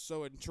Cristobal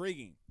so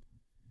intriguing.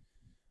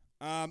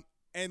 And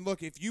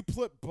look, if you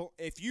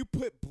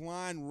put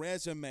blind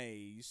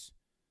resumes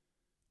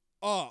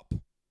up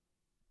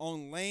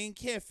on Lane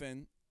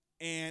Kiffin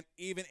and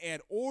even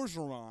Ed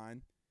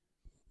Orgeron,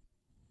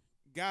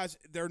 guys,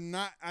 they're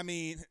not. I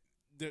mean,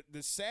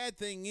 the sad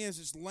thing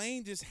is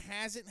Lane just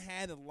hasn't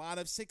had a lot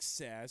of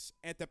success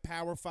at the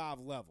Power 5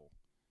 level.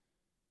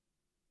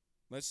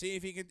 Let's see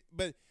if he can.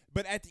 But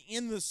at the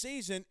end of the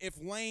season,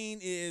 if Lane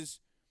is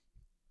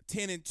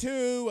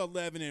 10-2,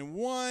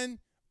 11-1,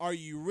 are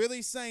you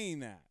really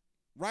saying that?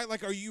 Right?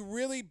 Like, are you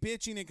really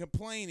bitching and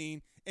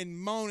complaining and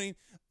moaning,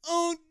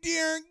 oh,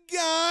 dear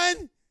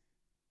God?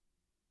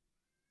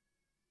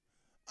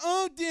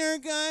 Oh, dear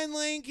God,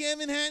 Lane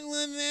Kiffin hadn't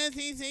won the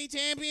SEC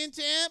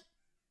championship?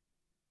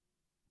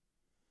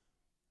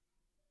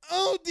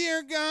 Oh,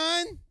 dear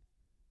God.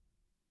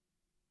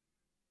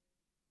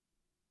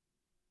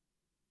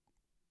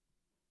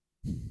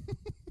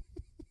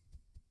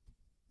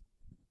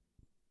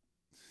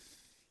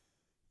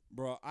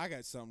 Bro, I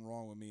got something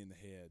wrong with me in the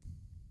head.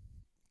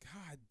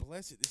 God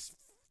bless it. This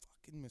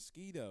fucking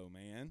mosquito,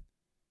 man.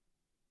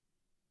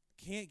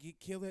 Can't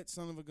kill that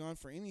son of a gun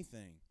for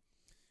anything.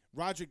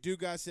 Roderick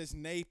Dugas says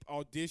Nape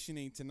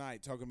auditioning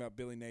tonight, talking about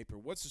Billy Napier.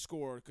 What's the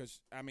score? Because,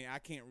 I mean, I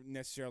can't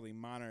necessarily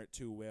monitor it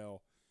too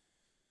well.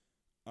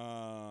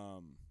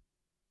 I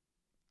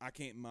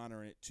can't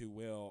monitor it too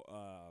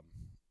well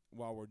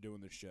while we're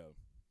doing the show.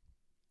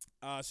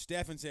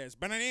 Stefan says,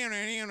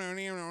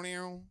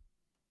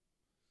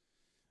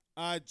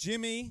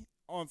 Jimmy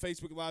on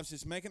Facebook Live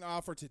says, make an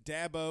offer to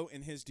Dabo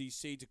and his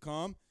DC to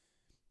come.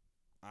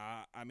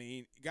 I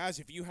mean, guys,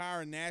 if you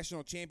hire a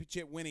national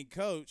championship winning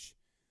coach,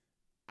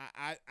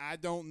 I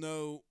don't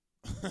know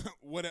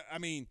I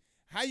mean,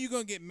 how you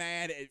going to get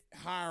mad at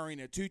hiring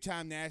a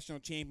two-time national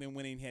champion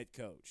winning head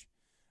coach?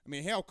 I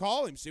mean, hell,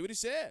 call him, see what he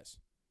says.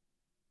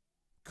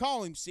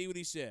 Call him, see what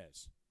he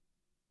says.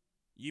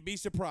 You'd be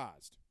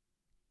surprised.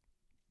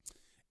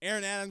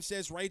 Aaron Adams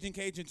says Raging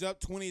Cajuns up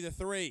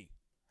 20-3.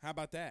 How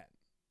about that?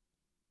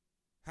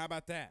 How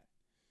about that?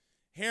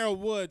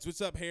 Harold Woods,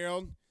 what's up,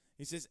 Harold?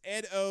 He says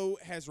Ed O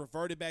has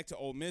reverted back to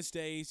Ole Miss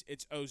days.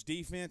 It's O's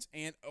defense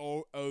and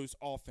O's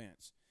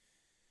offense.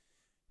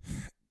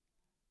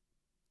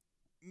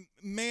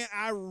 Man,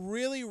 I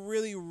really,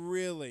 really,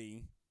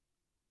 really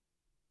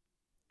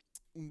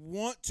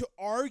want to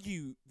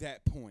argue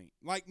that point.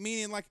 Like,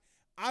 meaning, like,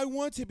 I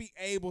want to be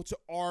able to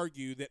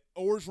argue that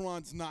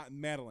Orgeron's not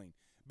meddling.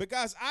 But,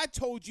 guys, I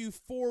told you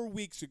 4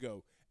 weeks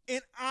ago,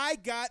 and I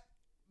got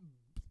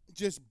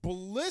just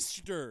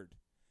blistered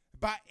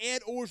by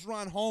Ed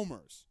Orgeron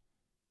homers.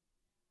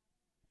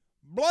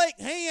 Blake,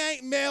 he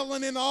ain't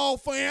meddling in the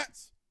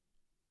offense.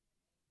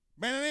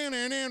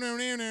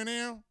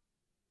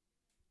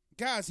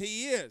 Guys,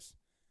 he is.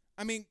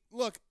 I mean,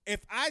 look,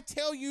 if I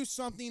tell you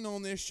something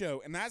on this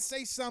show and I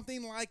say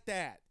something like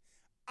that,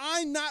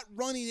 I'm not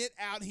running it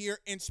out here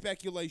in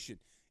speculation.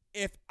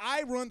 If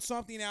I run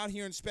something out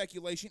here in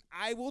speculation,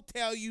 I will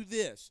tell you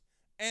this,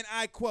 and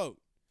I quote,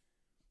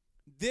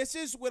 this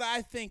is what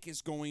I think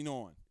is going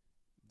on.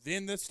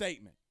 Then the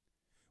statement.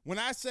 When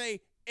I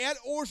say Ed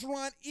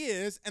Orgeron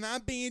is, and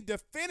I'm being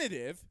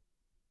definitive,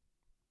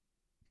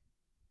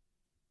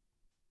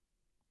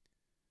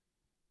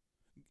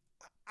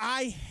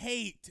 I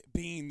hate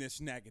being this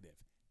negative.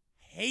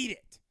 Hate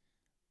it.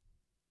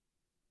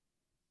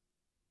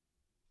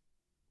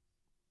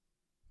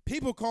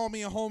 People call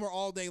me a homer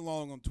all day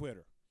long on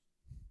Twitter.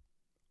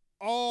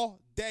 All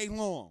day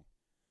long.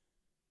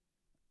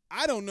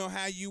 I don't know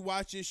how you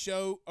watch this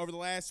show over the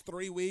last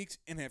 3 weeks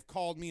and have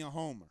called me a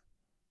homer.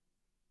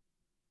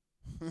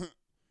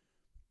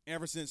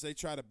 Ever since they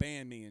try to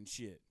ban me and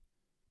shit.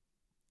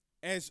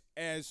 As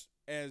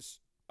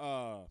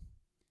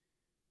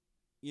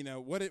you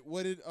know, what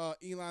did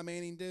Eli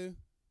Manning do?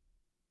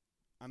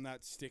 I'm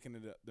not sticking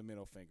the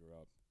middle finger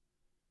up,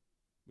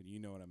 but you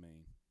know what I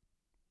mean.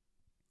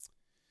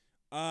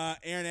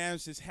 Aaron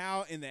Adams says,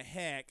 how in the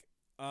heck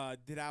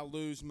did I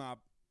lose my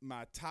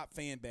top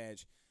fan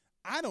badge?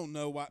 I don't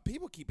know why.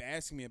 People keep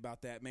asking me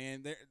about that,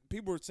 man.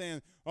 People are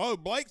saying, oh,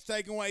 Blake's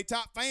taking away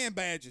top fan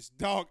badges.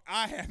 Dog,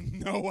 I have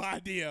no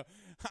idea.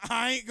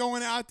 I ain't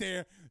going out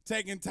there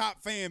taking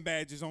top fan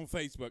badges on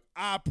Facebook.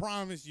 I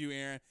promise you,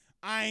 Aaron.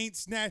 I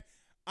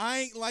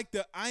ain't like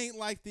the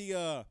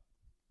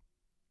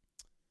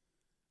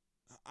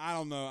I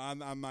don't know. I'm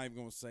not even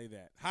gonna say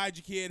that. Hide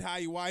your kid,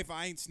 hide your wife.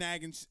 I ain't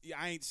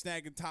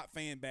snagging top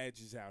fan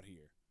badges out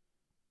here.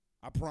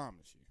 I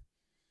promise you.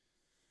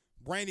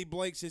 Brandy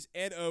Blake says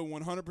Ed O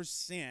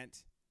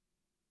 100%.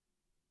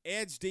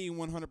 Ed's D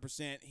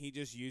 100%. He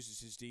just uses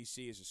his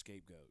DC as a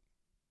scapegoat.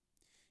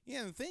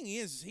 Yeah, the thing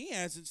is, he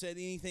hasn't said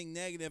anything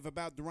negative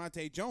about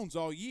Durante Jones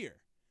all year.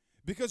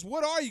 Because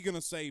what are you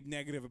gonna say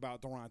negative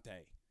about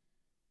Durante?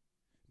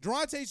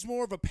 Durante's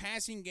more of a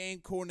passing game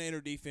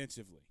coordinator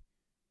defensively.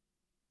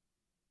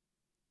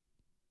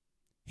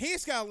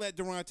 He's got to let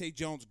Durante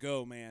Jones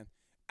go, man.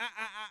 I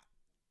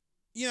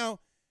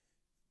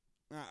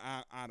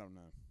don't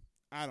know.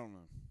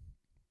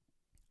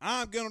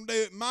 I'm going to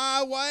do it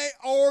my way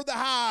or the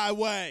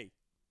highway.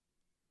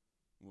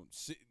 Well,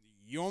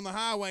 you on the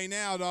highway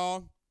now,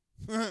 dog.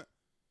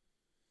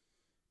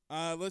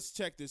 Let's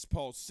check this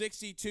poll.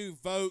 62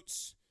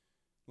 votes.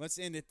 Let's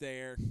end it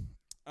there.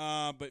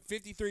 But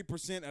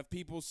 53% of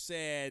people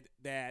said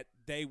that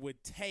they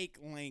would take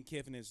Lane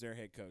Kiffin as their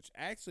head coach.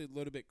 Actually, a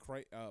little bit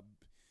crazy.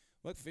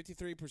 Look,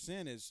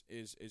 53%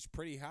 is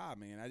pretty high,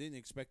 man. I didn't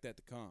expect that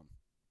to come.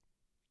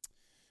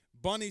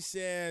 Bunny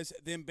says,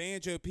 them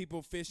banjo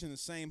people fish in the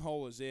same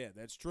hole as Ed.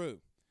 That's true.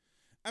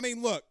 I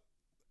mean, look.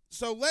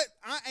 So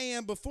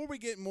before we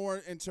get more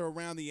into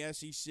around the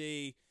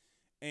SEC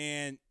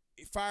and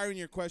firing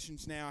your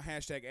questions now,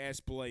 hashtag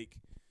Ask Blake.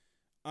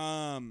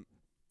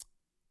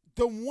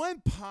 The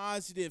one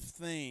positive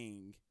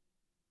thing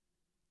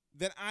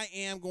that I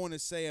am going to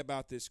say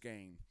about this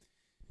game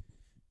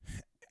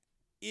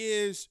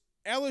is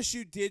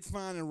LSU did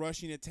find a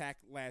rushing attack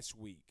last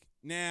week.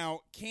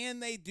 Now, can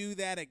they do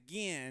that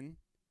again?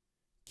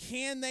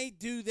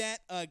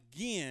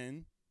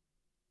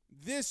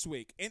 This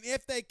week? And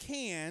if they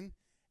can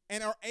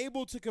and are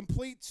able to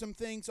complete some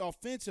things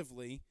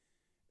offensively,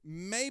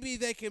 maybe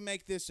they can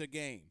make this a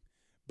game.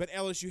 But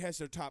LSU has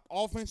their top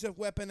offensive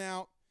weapon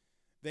out.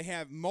 They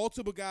have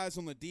multiple guys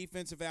on the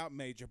defensive out.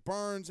 Major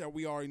Burns,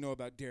 we already know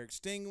about Derek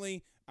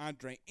Stingley,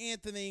 Andre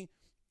Anthony,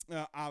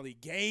 Ali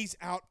Gaze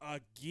out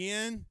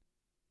again.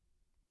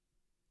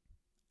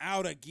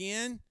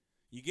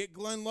 You get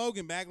Glenn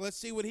Logan back. Let's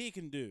see what he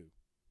can do.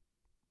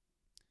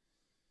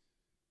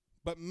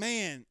 But,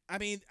 man, I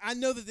mean, I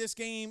know that this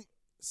game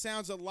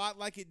sounds a lot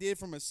like it did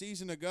from a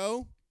season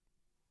ago.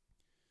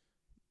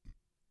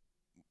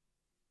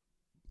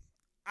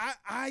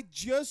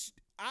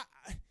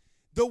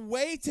 The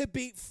way to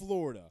beat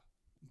Florida,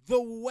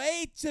 the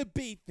way to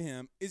beat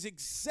them is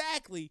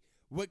exactly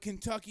what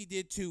Kentucky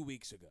did 2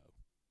 weeks ago.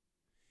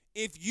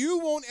 If you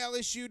want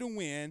LSU to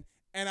win,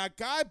 and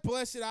God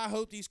bless it, I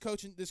hope this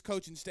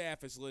coaching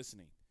staff is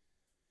listening.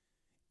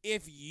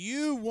 If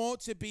you want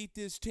to beat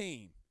this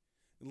team,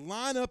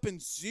 line up in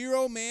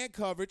zero-man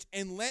coverage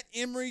and let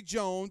Emory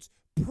Jones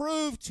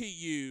prove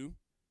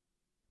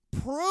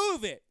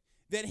it,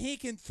 that he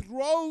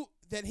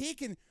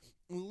can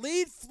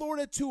lead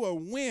Florida to a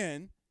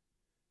win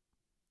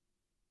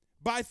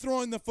by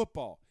throwing the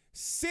football.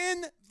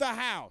 Send the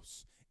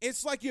house.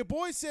 It's like your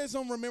boy says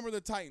on Remember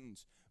the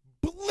Titans,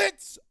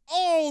 blitz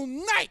all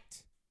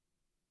night.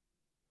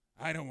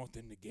 I don't want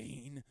them to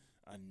gain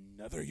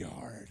another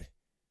yard.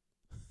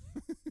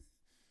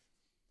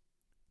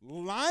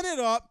 Line it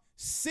up.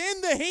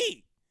 Send the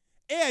heat.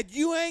 Ed,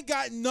 you ain't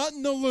got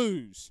nothing to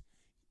lose.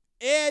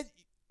 Ed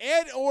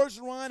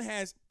Orgeron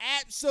has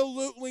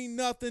absolutely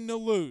nothing to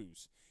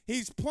lose.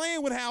 He's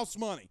playing with house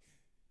money.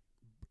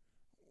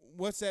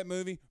 What's that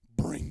movie?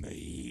 Bring the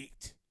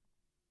heat.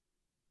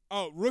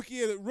 Oh,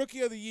 rookie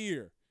of the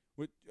year.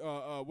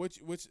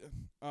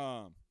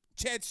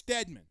 Chad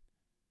Stedman.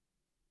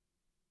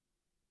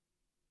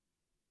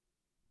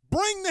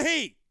 Bring the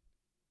heat.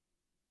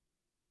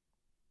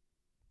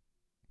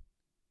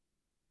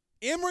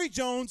 Emory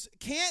Jones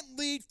can't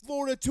lead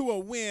Florida to a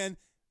win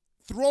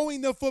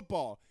throwing the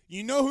football.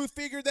 You know who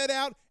figured that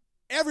out?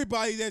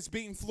 Everybody that's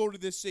beaten Florida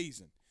this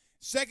season.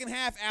 Second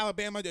half,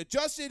 Alabama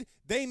adjusted.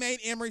 They made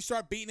Emory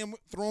start beating him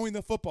throwing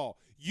the football.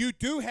 You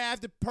do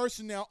have the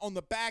personnel on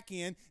the back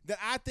end that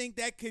I think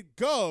that could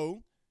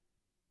go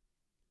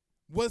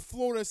with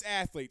Florida's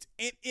athletes.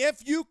 And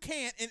if you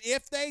can't, and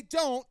if they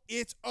don't,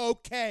 it's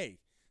okay.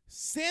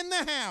 Send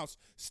the house.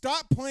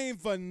 Stop playing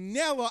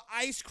vanilla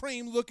ice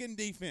cream looking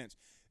defense.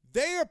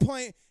 They are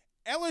playing.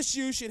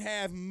 LSU should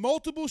have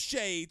multiple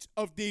shades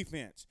of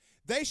defense.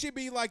 They should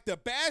be like the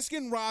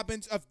Baskin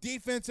Robbins of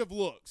defensive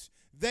looks.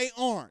 They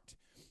aren't.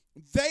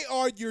 They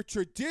are your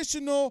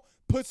traditional,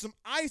 put some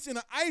ice in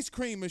an ice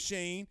cream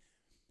machine,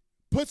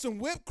 put some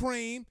whipped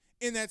cream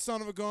in that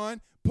son of a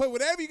gun, put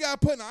whatever you got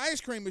to put in an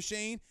ice cream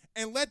machine,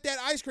 and let that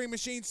ice cream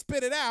machine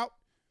spit it out,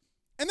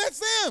 and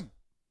that's them.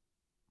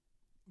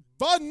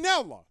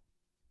 Vanilla.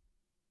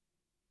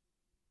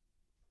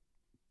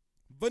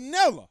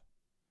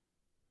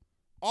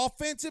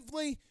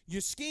 Offensively, your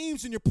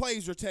schemes and your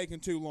plays are taking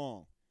too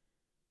long.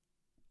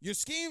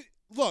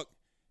 Look,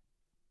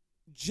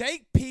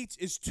 Jake Peets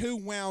is too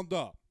wound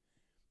up.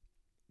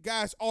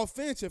 Guys,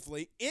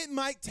 offensively, it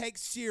might take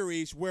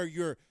series where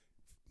you're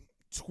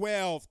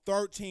 12,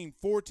 13,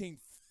 14,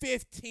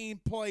 15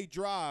 play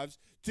drives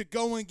to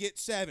go and get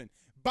 7.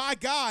 By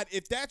God,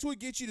 if that's what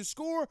gets you to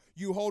score,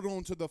 you hold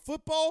on to the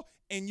football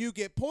and you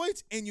get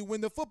points and you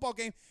win the football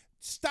game.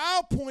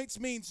 Style points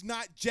means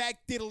not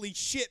jack diddly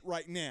shit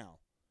right now.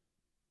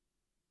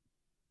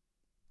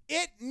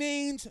 It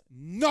means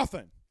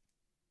nothing.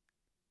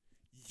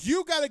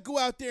 You got to go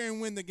out there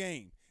and win the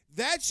game.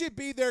 That should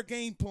be their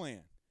game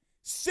plan.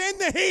 Send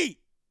the heat.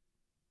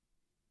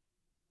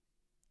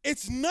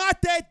 It's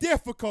not that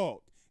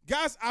difficult.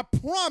 Guys, I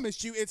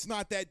promise you it's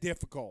not that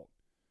difficult.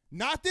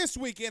 Not this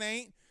week, it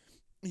ain't.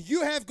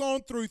 You have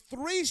gone through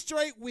 3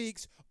 straight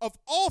weeks of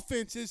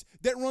offenses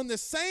that run the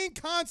same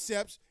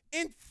concepts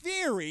in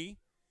theory,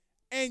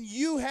 and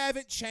you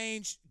haven't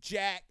changed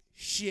jack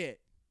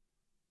shit.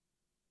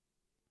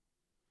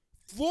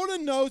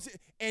 Florida knows it,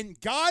 and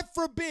God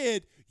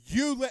forbid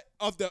you let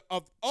of the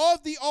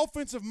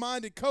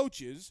offensive-minded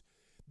coaches,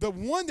 the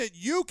one that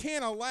you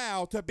can't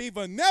allow to be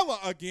vanilla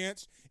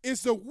against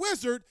is the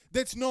wizard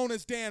that's known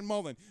as Dan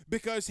Mullen,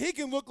 because he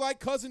can look like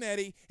Cousin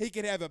Eddie. He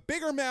can have a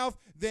bigger mouth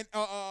than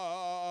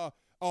a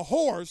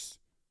horse.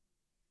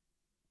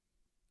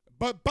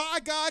 But by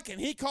God, can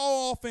he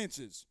call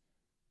offenses?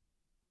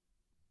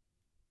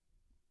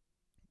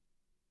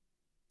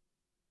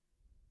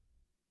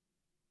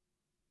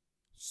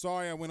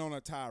 Sorry I went on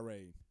a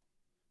tirade.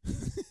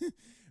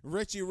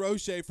 Richie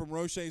Roche from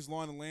Roche's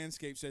Lawn and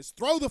Landscape says,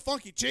 throw the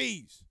funky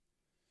cheese.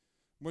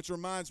 Which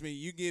reminds me,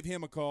 you give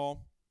him a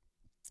call.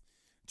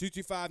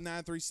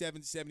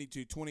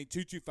 225-937-7220.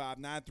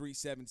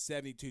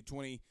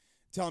 225-937-7220.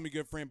 Tell him your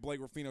good friend Blake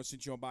Ruffino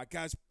sent you on by.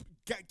 Guys,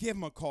 give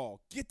him a call.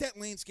 Get that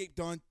landscape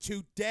done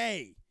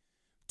today.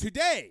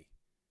 Today.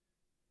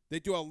 They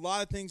do a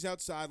lot of things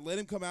outside. Let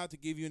him come out to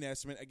give you an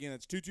estimate. Again,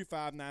 it's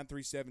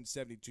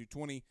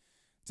 225-937-7220.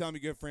 Tell him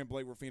your good friend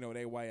Blake Ruffino at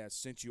AYS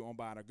sent you on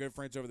by. And our good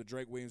friends over the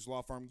Drake Williams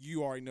Law Firm,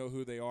 you already know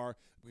who they are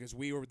because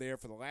we were there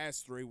for the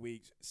last 3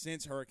 weeks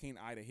since Hurricane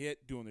Ida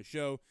hit doing the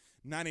show.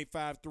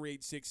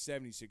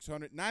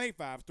 985-386-7600.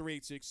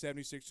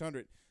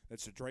 985-386-7600.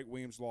 That's the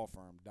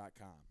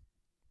DrakeWilliamsLawFirm.com.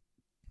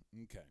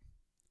 Okay.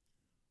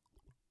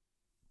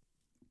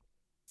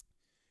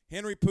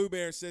 Henry Pooh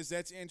Bear says,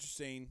 that's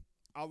interesting.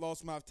 I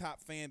lost my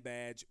top fan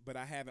badge, but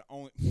I haven't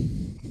only...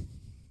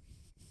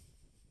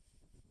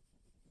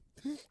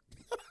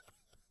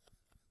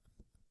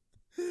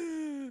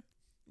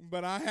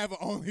 But I have an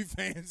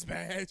OnlyFans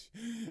badge.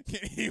 Can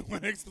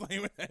anyone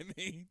explain what that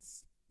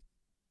means?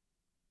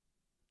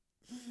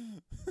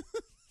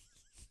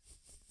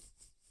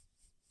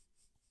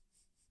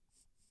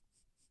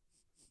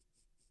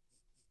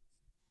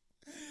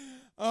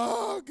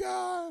 Oh,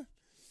 God.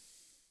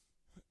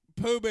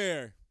 Pooh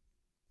Bear.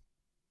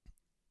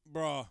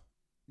 Bruh.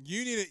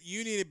 You need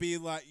to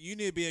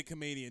be a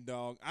comedian,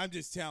 dog. I'm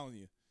just telling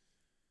you.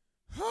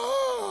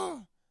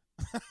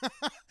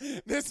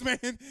 This man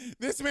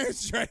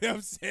straight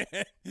up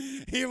said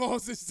he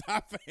lost his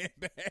top fan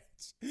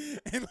badge.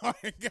 And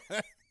like,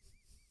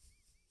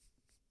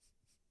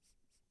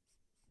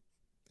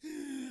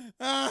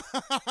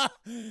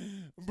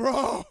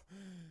 bro,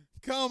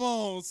 come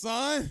on,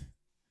 son.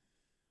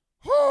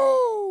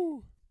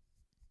 Whoo!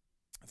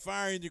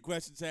 Fire in your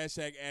questions,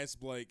 hashtag Ask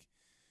Blake.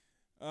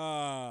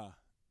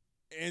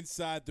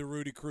 Inside the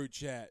Rudy Crew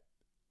chat.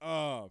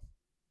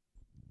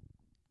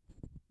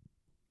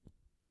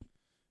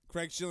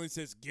 Craig Schilling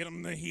says, get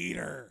him the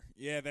heater.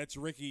 Yeah, that's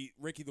Ricky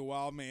the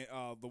Wild Man,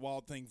 the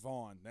Wild Thing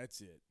Vaughn.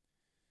 That's it.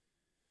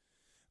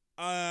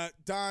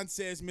 Don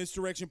says,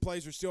 misdirection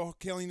plays are still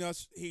killing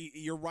us.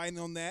 You're right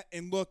on that.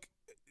 And look,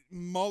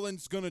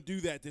 Mullen's going to do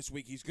that this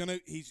week.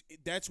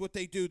 That's what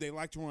they do. They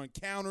like to run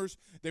counters.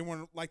 They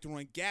like to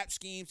run gap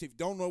schemes. If you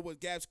don't know what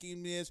gap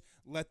scheme is,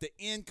 let the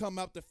end come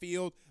up the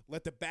field.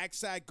 Let the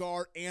backside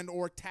guard and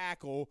or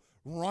tackle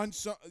run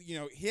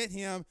hit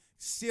him,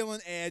 seal an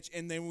edge,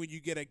 and then when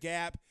you get a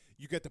gap,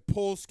 you get the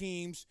pull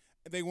schemes.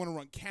 They want to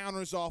run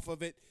counters off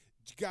of it.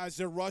 Guys,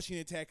 their rushing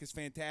attack is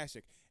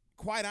fantastic.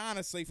 Quite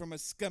honestly, from a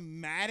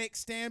schematic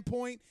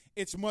standpoint,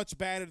 it's much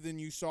better than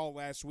you saw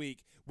last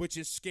week, which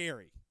is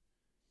scary.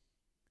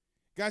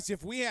 Guys,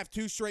 if we have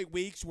 2 straight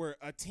weeks where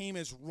a team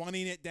is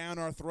running it down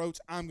our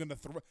throats, I'm going to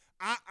throw.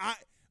 I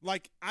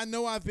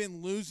know I've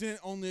been losing it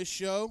on this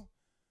show.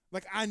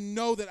 Like, I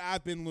know that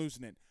I've been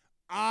losing it.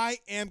 I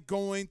am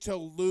going to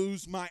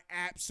lose my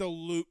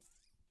absolute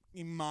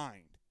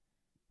mind.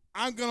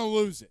 I'm going to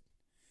lose it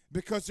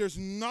because there's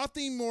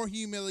nothing more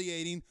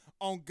humiliating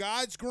on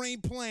God's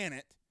green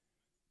planet.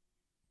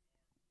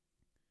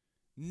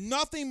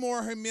 Nothing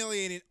more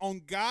humiliating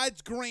on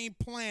God's green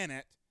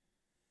planet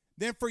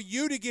than for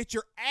you to get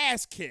your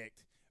ass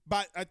kicked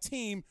by a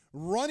team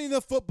running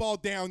the football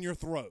down your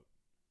throat.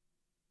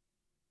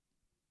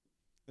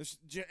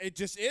 It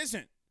just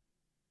isn't.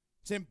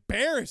 It's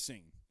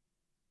embarrassing.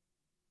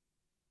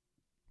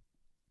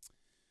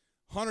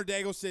 Hunter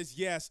Daigle says,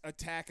 yes,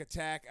 attack.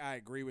 I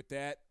agree with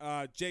that.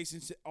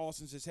 Jason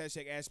Austin says,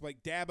 hashtag Ask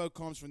Blake. Dabo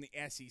comes from the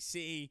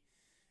SEC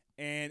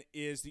and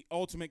is the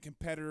ultimate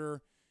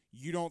competitor.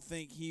 You don't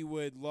think he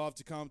would love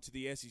to come to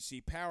the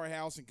SEC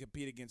powerhouse and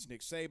compete against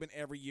Nick Saban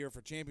every year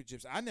for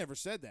championships? I never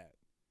said that.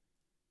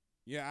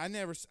 Yeah, I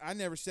never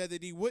said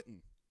that he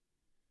wouldn't.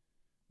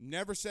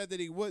 Never said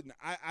that he wouldn't.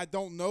 I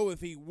don't know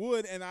if he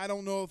would, and I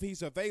don't know if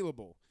he's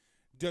available.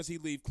 Does he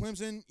leave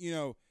Clemson?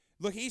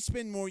 Look, he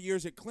spent more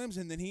years at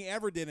Clemson than he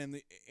ever did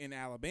in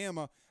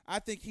Alabama. I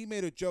think he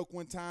made a joke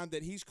one time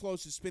that he's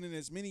close to spending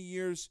as many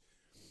years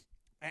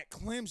at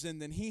Clemson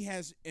than he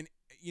has in,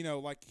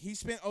 he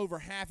spent over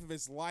half of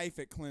his life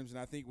at Clemson,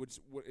 I think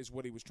is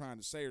what he was trying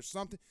to say, or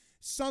something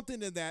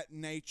to that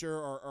nature,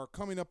 or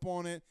coming up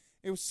on it.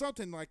 It was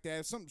something like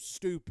that, something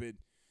stupid.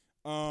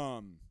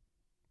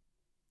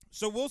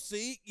 So we'll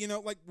see.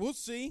 We'll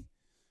see.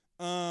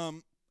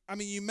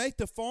 You make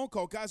the phone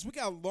call. Guys, we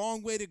got a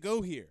long way to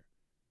go here.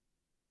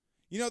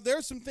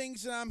 There's some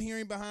things that I'm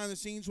hearing behind the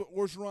scenes with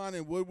Orgeron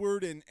and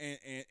Woodward and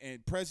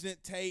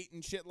President Tate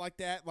and shit like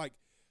that. But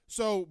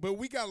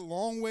we got a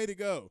long way to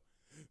go.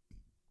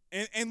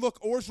 And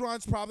look,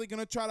 Orgeron's probably going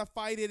to try to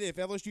fight it if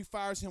LSU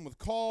fires him with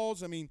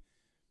calls.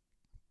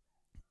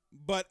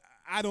 But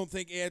I don't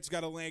think Ed's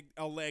got a leg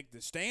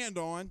to stand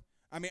on.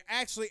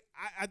 Actually,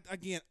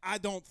 I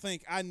don't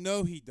think. I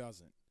know he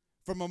doesn't.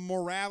 From a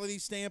morality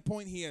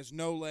standpoint, he has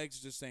no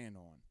legs to stand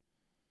on.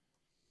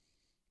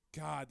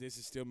 God, this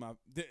is still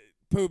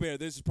Pooh Bear,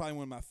 this is probably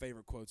one of my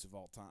favorite quotes of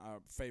all time,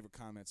 favorite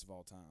comments of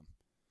all time.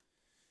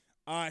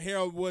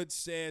 Harold Woods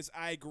says,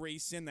 I agree,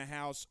 send the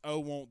house.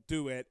 Won't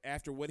do it.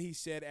 After what he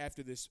said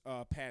after this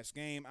past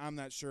game, I'm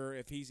not sure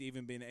if he's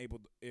even been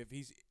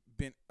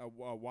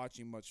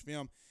watching much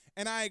film.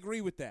 And I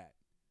agree with that.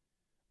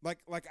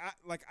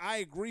 I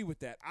agree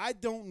with that. I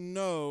don't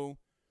know.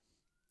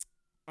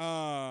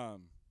 I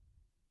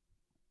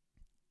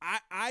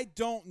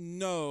don't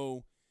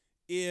know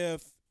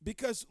if.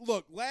 Because,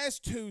 look,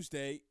 last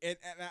Tuesday, and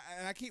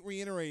I keep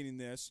reiterating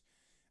this,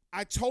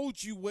 I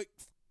told you what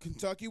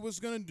Kentucky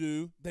was going to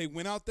do. They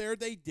went out there,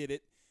 they did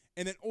it.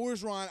 And then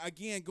Orgeron,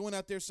 again, going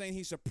out there saying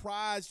he's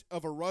surprised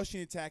of a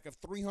rushing attack of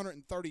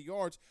 330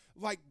 yards.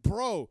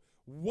 Bro,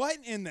 what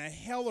in the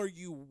hell are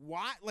you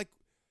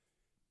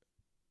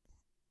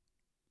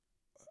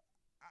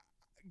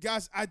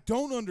guys, I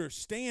don't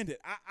understand it.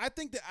 I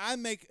think that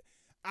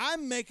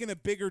I'm making a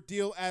bigger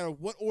deal out of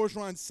what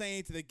Orgeron's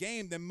saying to the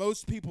game than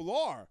most people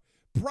are.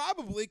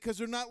 Probably because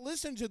they're not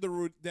listening to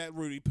that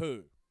Rudy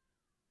Poo.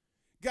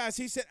 Guys,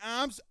 he said,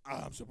 I'm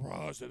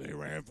surprised that they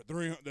ran for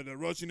 300, that the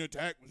rushing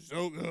attack was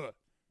so good.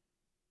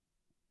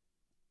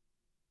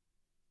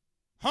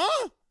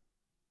 Huh?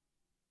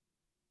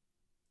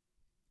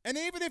 And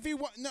even if he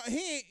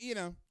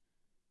ain't,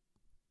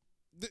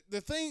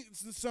 the thing,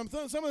 some of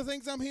the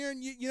things I'm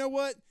hearing, you know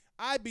what?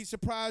 I'd be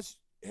surprised.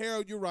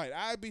 Harold, you're right.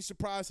 I'd be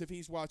surprised if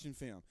he's watching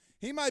film.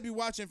 He might be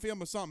watching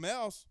film of something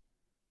else.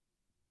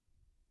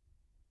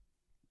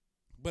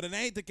 But it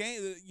ain't the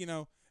game,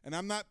 and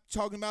I'm not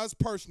talking about his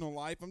personal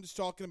life. I'm just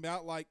talking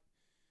about, I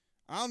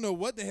don't know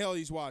what the hell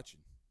he's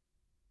watching.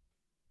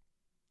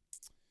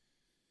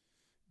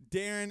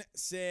 Darren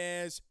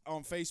says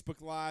on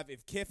Facebook Live,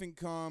 if Kiffin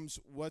comes,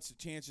 what's the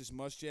chances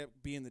Muschamp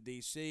be in the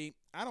DC?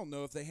 I don't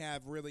know if they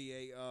have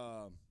really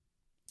a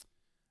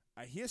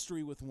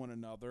history with one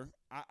another.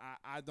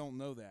 I don't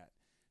know that.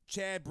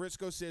 Chad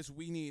Briscoe says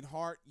we need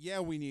heart.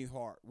 Yeah, we need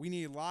heart. We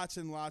need lots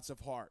and lots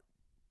of heart.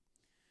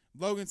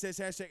 Logan says,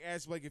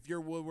 #ask Blake, if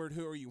you're Woodward,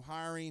 who are you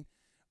hiring?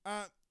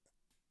 I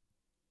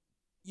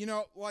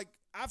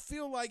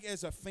feel like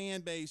as a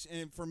fan base,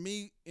 and for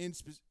me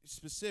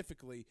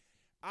specifically,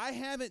 I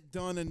haven't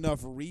done enough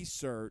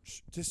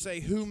research to say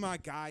who my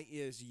guy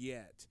is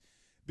yet.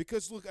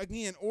 Because, look,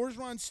 again,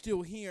 Orgeron's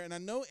still here, and I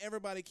know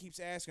everybody keeps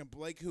asking,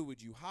 Blake, who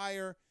would you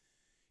hire?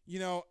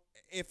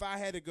 If I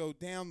had to go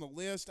down the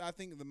list, I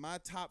think that my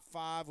top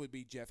 5 would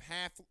be Jeff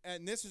Hafley.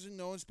 And this is in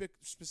no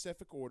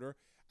specific order.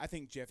 I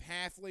think Jeff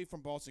Hafley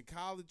from Boston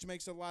College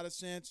makes a lot of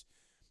sense.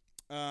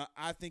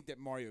 I think that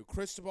Mario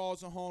Cristobal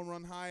is a home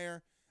run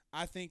hire.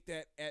 I think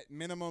that at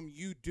minimum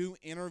you do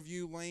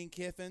interview Lane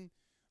Kiffin.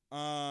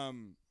 I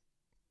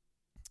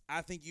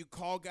think you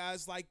call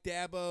guys like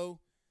Dabo.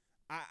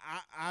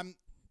 I'm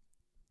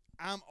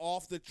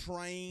off the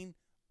train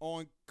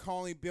on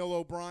calling Bill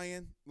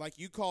O'Brien. Like,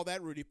 you call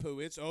that Rudy Poo,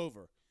 it's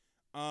over.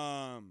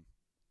 No,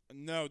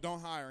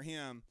 don't hire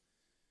him.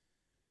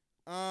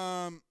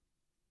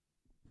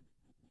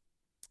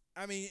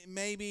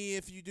 Maybe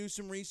if you do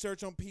some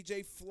research on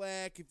PJ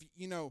Fleck,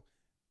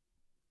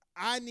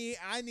 I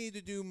need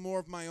to do more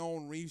of my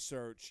own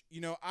research.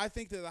 I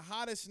think that the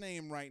hottest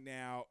name right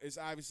now is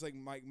obviously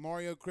like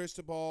Mario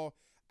Cristobal.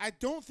 I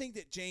don't think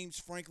that James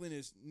Franklin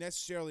is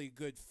necessarily a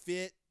good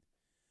fit.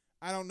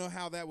 I don't know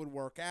how that would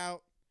work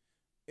out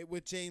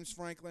with James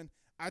Franklin.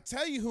 I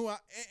tell you who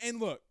and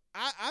look,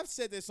 I've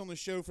said this on the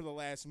show for the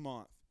last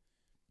month.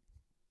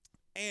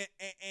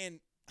 And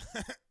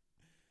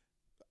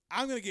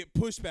I'm going to get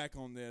pushback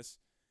on this.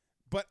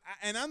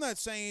 I'm not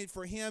saying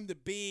for him to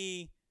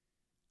be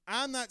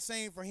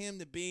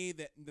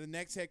the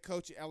next head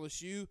coach at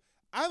LSU.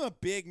 I'm a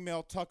big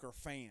Mel Tucker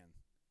fan.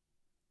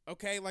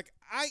 Okay?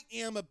 I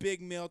am a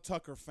big Mel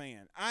Tucker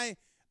fan. I'm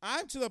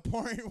to the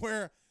point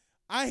where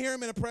I hear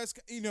him in a press,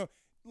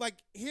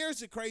 here's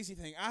the crazy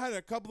thing. I had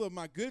a couple of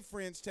my good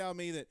friends tell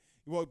me that,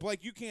 well,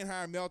 Blake, you can't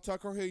hire Mel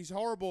Tucker. He's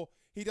horrible.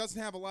 He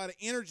doesn't have a lot of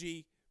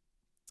energy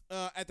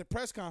at the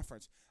press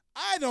conference.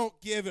 I don't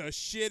give a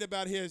shit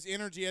about his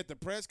energy at the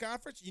press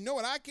conference. You know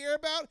what I care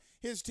about?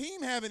 His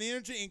team having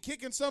energy and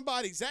kicking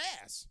somebody's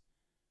ass.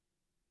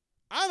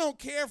 I don't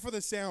care for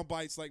the sound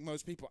bites like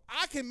most people.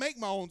 I can make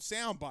my own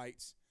sound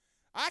bites.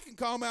 I can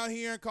come out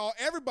here and call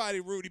everybody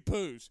Rudy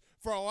Poos.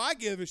 For all I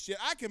give a shit,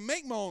 I can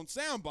make my own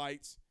sound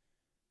bites.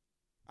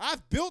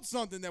 I've built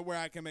something where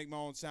I can make my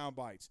own sound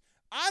bites.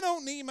 I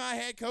don't need my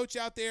head coach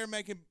out there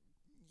making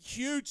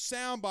huge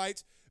sound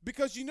bites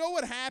Because you know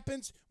what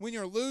happens when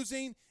you're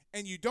losing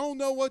and you don't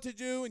know what to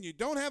do and you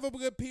don't have a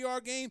good PR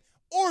game?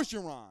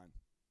 Orgeron.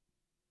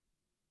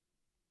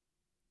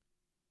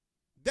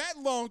 That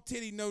long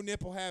titty, no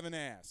nipple having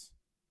ass.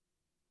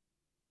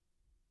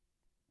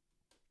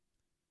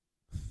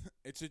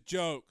 It's a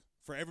joke.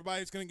 For everybody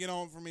that's going to get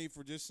on for me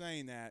for just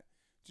saying that.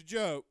 It's a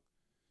joke.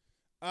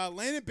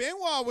 Landon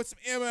Benoit with some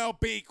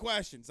MLB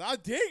questions. I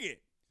dig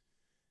it.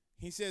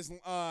 He says,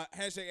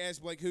 hashtag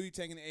ask Blake, who you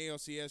taking to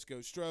ALCS?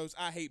 Go Stros.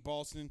 I hate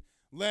Boston.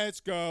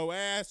 Let's go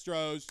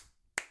Astros.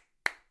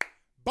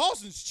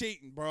 Boston's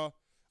cheating, bro.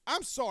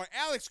 I'm sorry.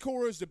 Alex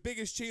Cora is the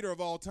biggest cheater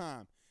of all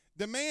time.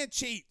 The man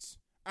cheats.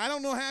 I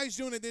don't know how he's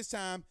doing it this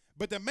time,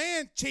 but the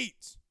man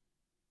cheats.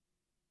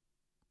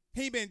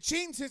 He been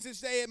cheating since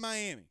his day at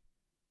Miami.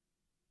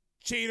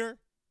 Cheater.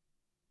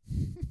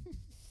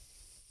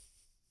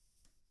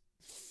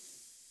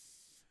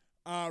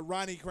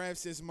 Ronnie Kraft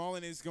says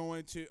Mullen is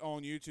going to,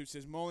 on YouTube,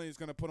 says Mullen is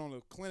going to put on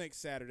a clinic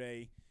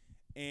Saturday,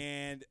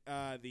 and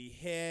the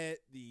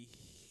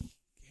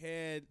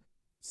head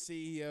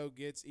CEO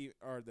gets,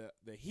 or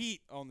the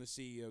heat on the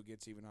CEO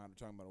gets even hotter.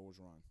 Talking about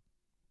Orgeron.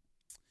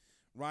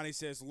 Ronnie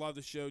says, love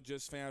the show.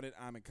 Just found it.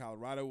 I'm in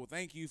Colorado. Well,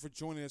 thank you for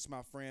joining us,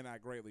 my friend. I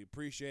greatly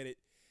appreciate it.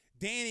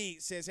 Danny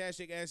says,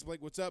 hashtag ask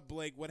Blake. What's up,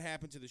 Blake? What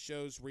happened to the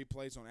show's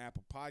replays on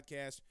Apple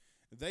Podcasts?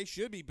 They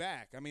should be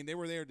back. I mean, they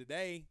were there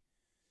today.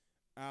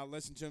 I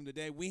listened to them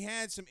today. We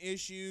had some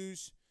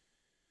issues.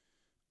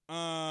 We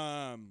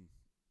had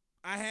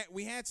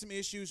some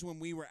issues when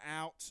we were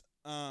out,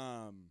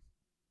 out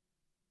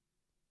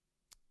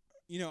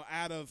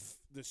of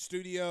the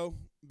studio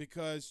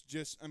because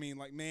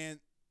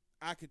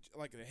I could,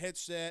 like, the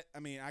headset. I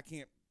mean, I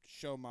can't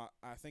show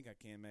I think I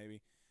can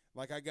maybe.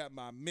 Like, I got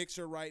my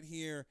mixer right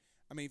here.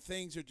 I mean,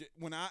 things are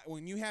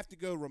when you have to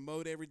go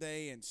remote every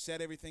day and set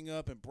everything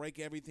up and break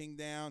everything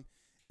down,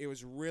 it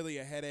was really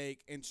a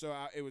headache. And so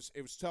it was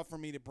tough for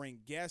me to bring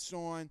guests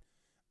on.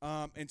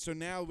 And so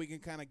now we can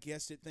kind of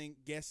guess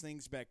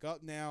things back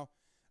up now.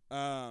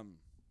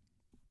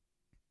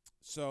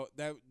 So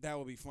that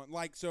will be fun.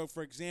 Like, so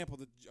for example,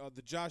 the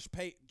Josh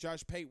Pate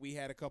we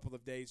had a couple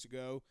of days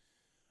ago.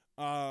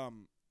 I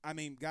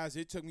mean, guys,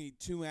 it took me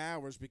 2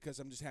 hours because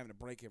I'm just having to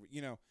break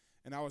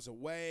and I was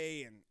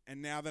away,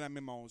 and now that I'm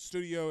in my own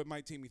studio, it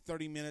might take me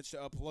 30 minutes to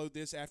upload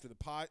this after the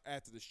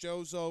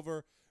show's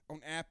over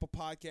on Apple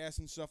Podcasts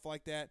and stuff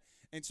like that.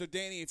 And so,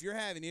 Danny, if you're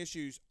having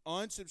issues,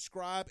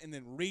 unsubscribe and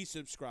then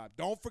resubscribe.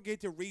 Don't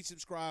forget to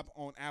resubscribe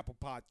on Apple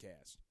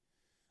Podcasts.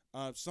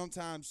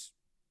 Sometimes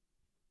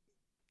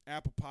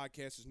Apple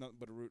Podcasts is nothing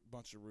but a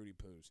bunch of Rudy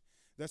Poos.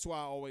 That's why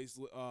I always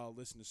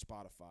listen to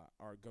Spotify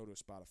or go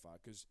to Spotify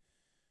because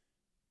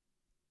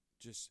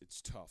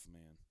it's tough,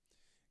 man.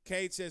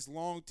 Kate says,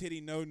 long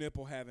titty, no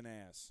nipple, having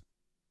ass.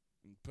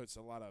 And puts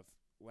a lot of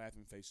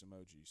laughing face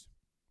emojis.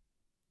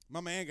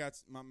 My man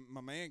got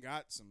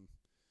some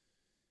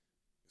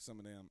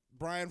of them.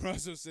 Brian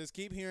Russell says,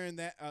 keep hearing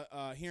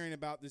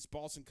about this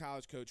Boston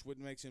College coach. What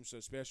makes him so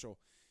special?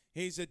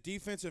 He's a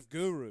defensive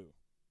guru.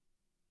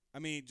 I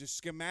mean,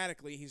 just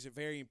schematically, he's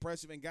very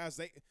impressive. And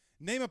guys,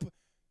 name a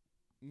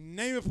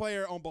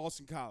player on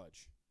Boston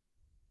College.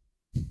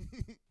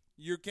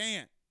 You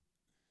can't.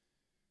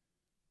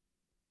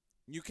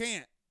 You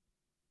can't.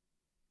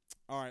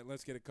 All right,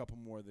 let's get a couple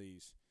more of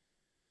these.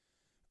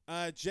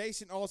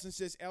 Jason Olsen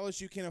says,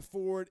 LSU can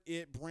afford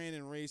it,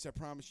 Brandon Reese. I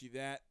promise you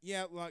that.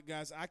 Yeah, look,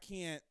 guys, I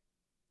can't.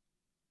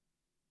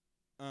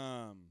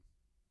 I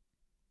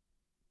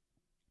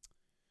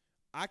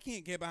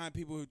can't get behind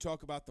people who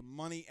talk about the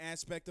money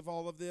aspect of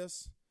all of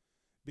this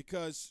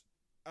because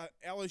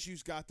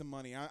LSU's got the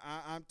money.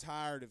 I'm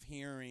tired of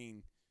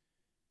hearing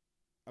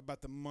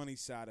about the money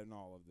side in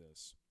all of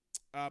this.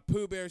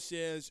 Pooh Bear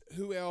says,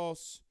 who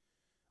else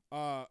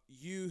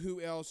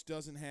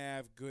doesn't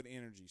have good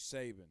energy?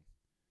 Saban.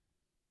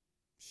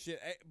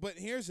 Shit, but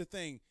here's the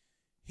thing.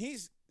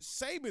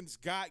 Saban's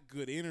got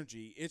good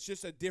energy. It's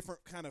just a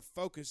different kind of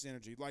focused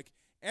energy. Like,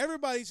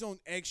 everybody's on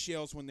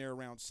eggshells when they're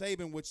around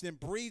Saban, which then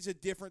breeds a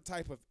different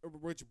type of –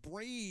 which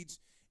breeds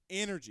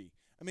energy.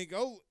 I mean,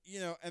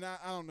 and I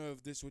don't know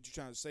if this is what you're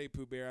trying to say,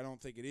 Pooh Bear. I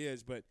don't think it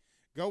is, but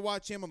go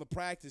watch him on the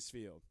practice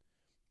field.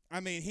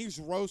 I mean, he's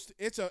roast.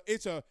 It's a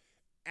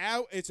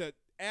hour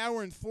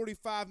and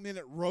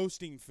 45-minute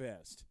roasting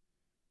fest.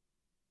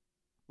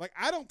 Like,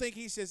 I don't think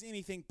he says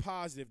anything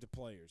positive to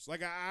players.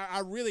 Like,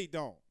 I really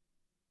don't.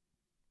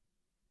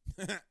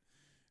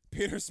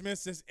 Peter Smith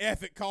says,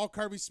 F it, call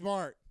Kirby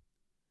Smart.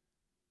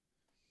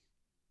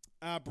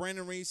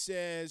 Brandon Reese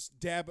says,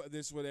 Dabo,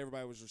 this is what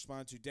everybody was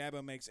responding to.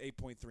 Dabo makes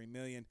 $8.3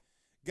 million.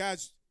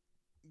 Guys,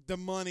 the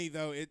money,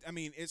 though,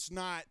 it's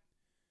not.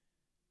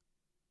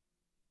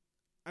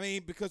 I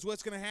mean, because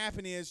what's going to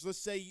happen is, let's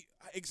say,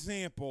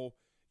 example,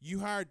 you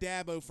hire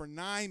Dabo for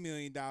 $9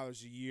 million a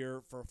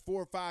year for a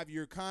 4 or 5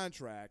 year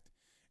contract,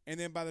 and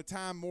then by the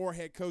time more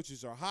head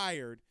coaches are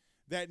hired,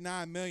 that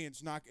 $9 million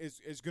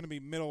is going to be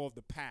middle of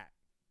the pack,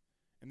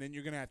 and then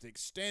you're going to have to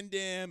extend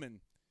him, and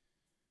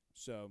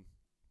so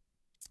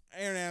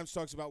Aaron Adams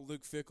talks about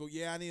Luke Fickell.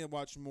 Yeah, I need to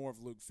watch more of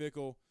Luke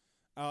Fickell.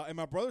 And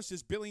my brother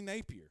says Billy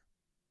Napier.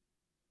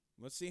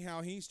 Let's see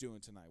how he's doing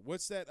tonight.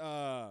 What's that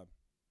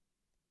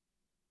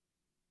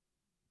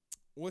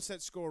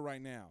score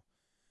right now?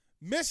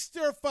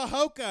 Mr.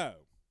 Fajoko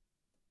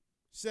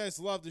says,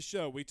 love the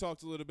show. We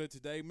talked a little bit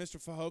today.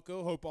 Mr.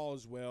 Fajoko, hope all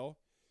is well.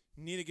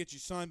 You need to get your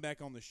son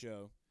back on the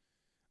show.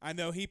 I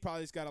know he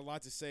probably's got a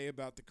lot to say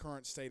about the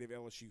current state of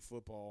LSU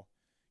football.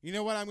 You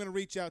know what? I'm going to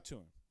reach out to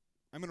him.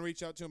 I'm going to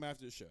reach out to him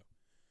after the show.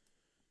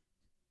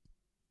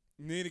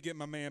 Need to get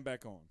my man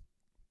back on.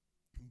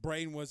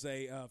 Braden was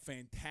a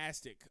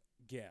fantastic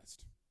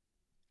guest.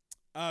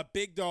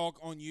 Big Dog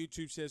on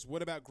YouTube says,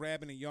 what about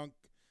grabbing a young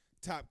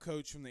top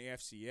coach from the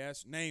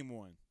FCS? Name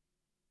one.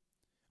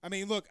 I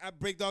mean, look,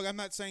 Big Dog, I'm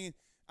not saying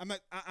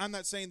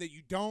that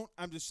you don't.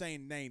 I'm just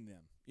saying name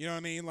them. You know what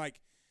I mean? Like,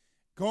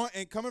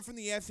 coming from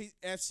the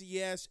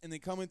FCS and then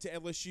coming to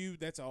LSU,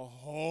 that's a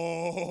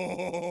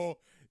whole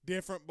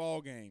different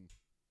ball game.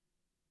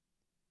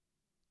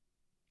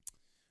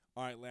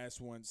 All right, last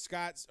one.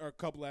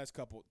 Last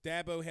couple.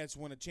 Dabo has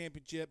won a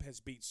championship, has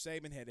beat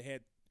Saban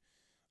head-to-head.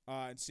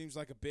 It seems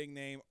like a big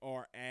name.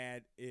 Our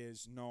AD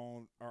is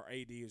known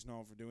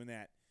for doing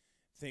that.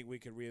 Think we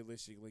could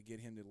realistically get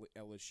him to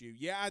LSU.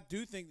 Yeah, I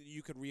do think that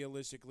you could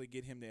realistically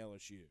get him to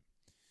LSU.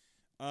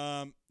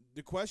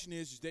 The question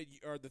is that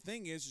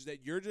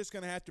you're just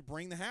going to have to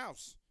bring the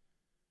house.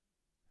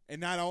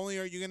 And not only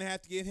are you going to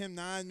have to get him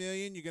 $9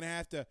 million, you're going to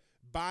have to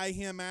buy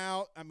him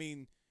out. I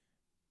mean,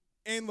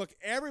 and look,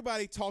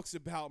 everybody talks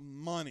about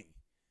money.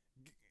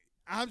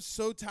 I'm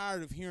so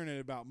tired of hearing it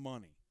about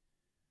money.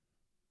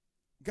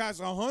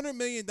 Guys, $100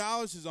 million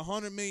is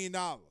 $100 million.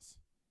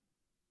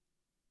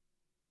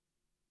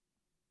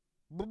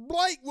 But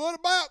Blake, what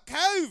about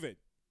COVID?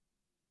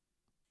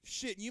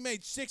 Shit, you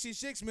made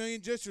 $66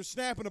 million just for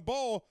snapping a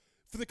ball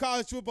for the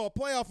college football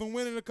playoff and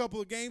winning a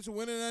couple of games and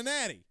winning a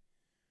natty.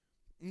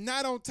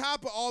 Not on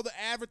top of all the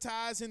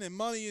advertising and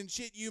money and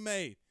shit you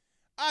made.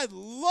 I'd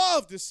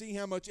love to see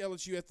how much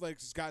LSU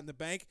Athletics has got in the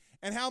bank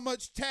and how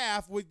much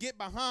Taft would get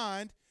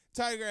behind,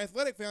 Tiger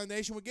Athletic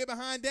Foundation would get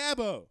behind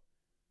Dabo.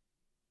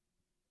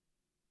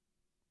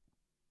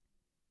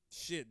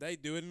 Shit, they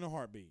do it in a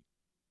heartbeat.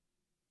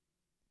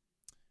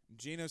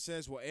 Gino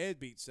says, well, Ed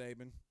beat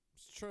Saban.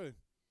 It's true.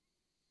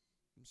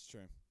 It's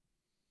true.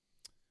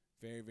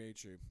 Very, very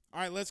true.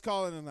 All right, let's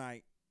call it a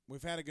night.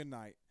 We've had a good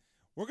night.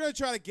 We're going to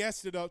try to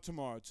guest it up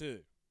tomorrow, too.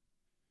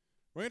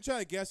 We're going to try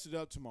to guest it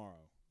up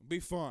tomorrow. It'll be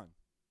fun.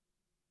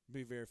 It'll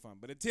be very fun.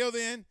 But until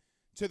then,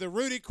 to the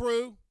Rudy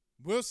crew,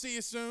 we'll see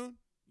you soon.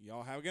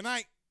 Y'all have a good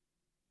night.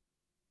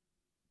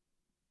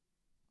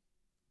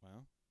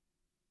 Well,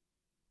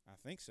 I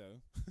think so.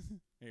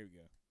 Here we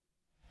go.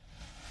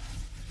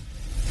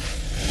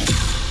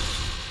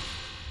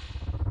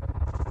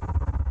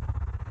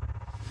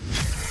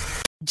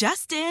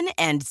 Justin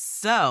and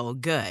so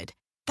good.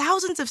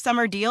 Thousands of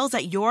summer deals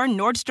at your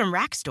Nordstrom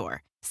Rack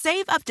store.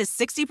 Save up to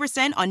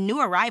 60% on new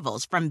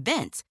arrivals from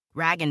Vince,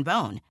 Rag &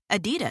 Bone,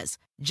 Adidas,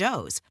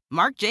 Joe's,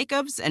 Marc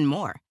Jacobs, and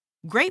more.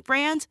 Great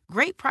brands,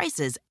 great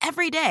prices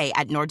every day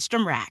at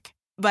Nordstrom Rack.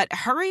 But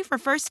hurry for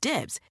first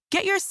dibs.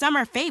 Get your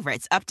summer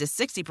favorites up to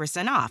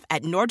 60% off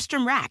at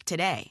Nordstrom Rack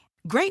today.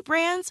 Great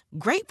brands,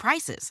 great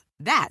prices.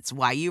 That's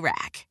why you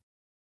rack.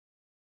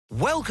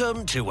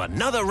 Welcome to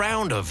another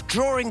round of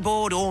Drawing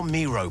Board or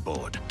Miro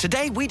Board.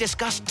 Today we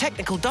discuss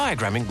technical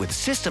diagramming with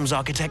systems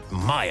architect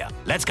Maya.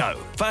 Let's go.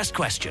 First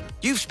question.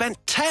 You've spent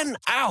 10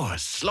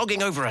 hours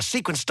slogging over a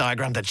sequence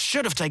diagram that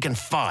should have taken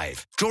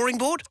 5. Drawing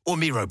board or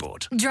Miro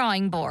board?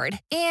 Drawing board.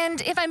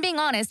 And if I'm being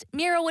honest,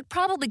 Miro would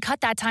probably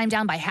cut that time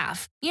down by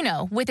half. You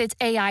know, with its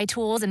AI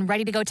tools and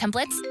ready-to-go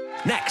templates.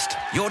 Next,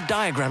 your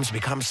diagrams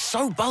become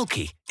so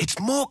bulky, it's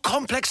more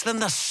complex than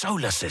the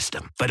solar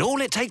system. But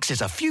all it takes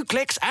is a few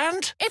clicks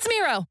and... It's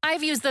Miro.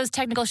 I've used those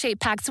technical shape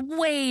packs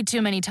way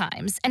too many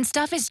times, and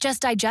stuff is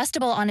just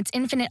digestible on its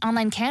infinite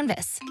online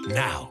canvas.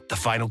 Now, the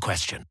final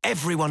question.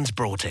 Everyone's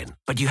brought in,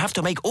 but you have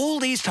to make all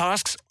these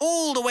tasks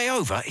all the way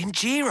over in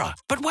Jira.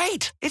 But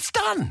wait, it's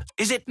done.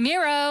 Is it...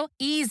 Miro.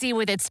 Easy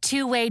with its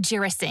two-way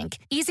Jira sync.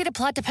 Easy to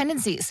plot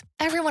dependencies.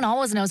 Everyone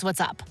always knows what's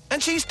up.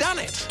 And she's done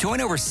it. Join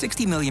over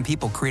 60 million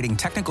people creating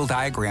technical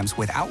diagrams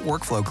without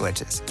workflow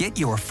glitches. Get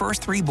your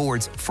first 3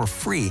 boards for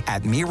free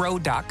at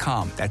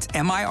Miro.com. That's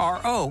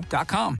Miro.com.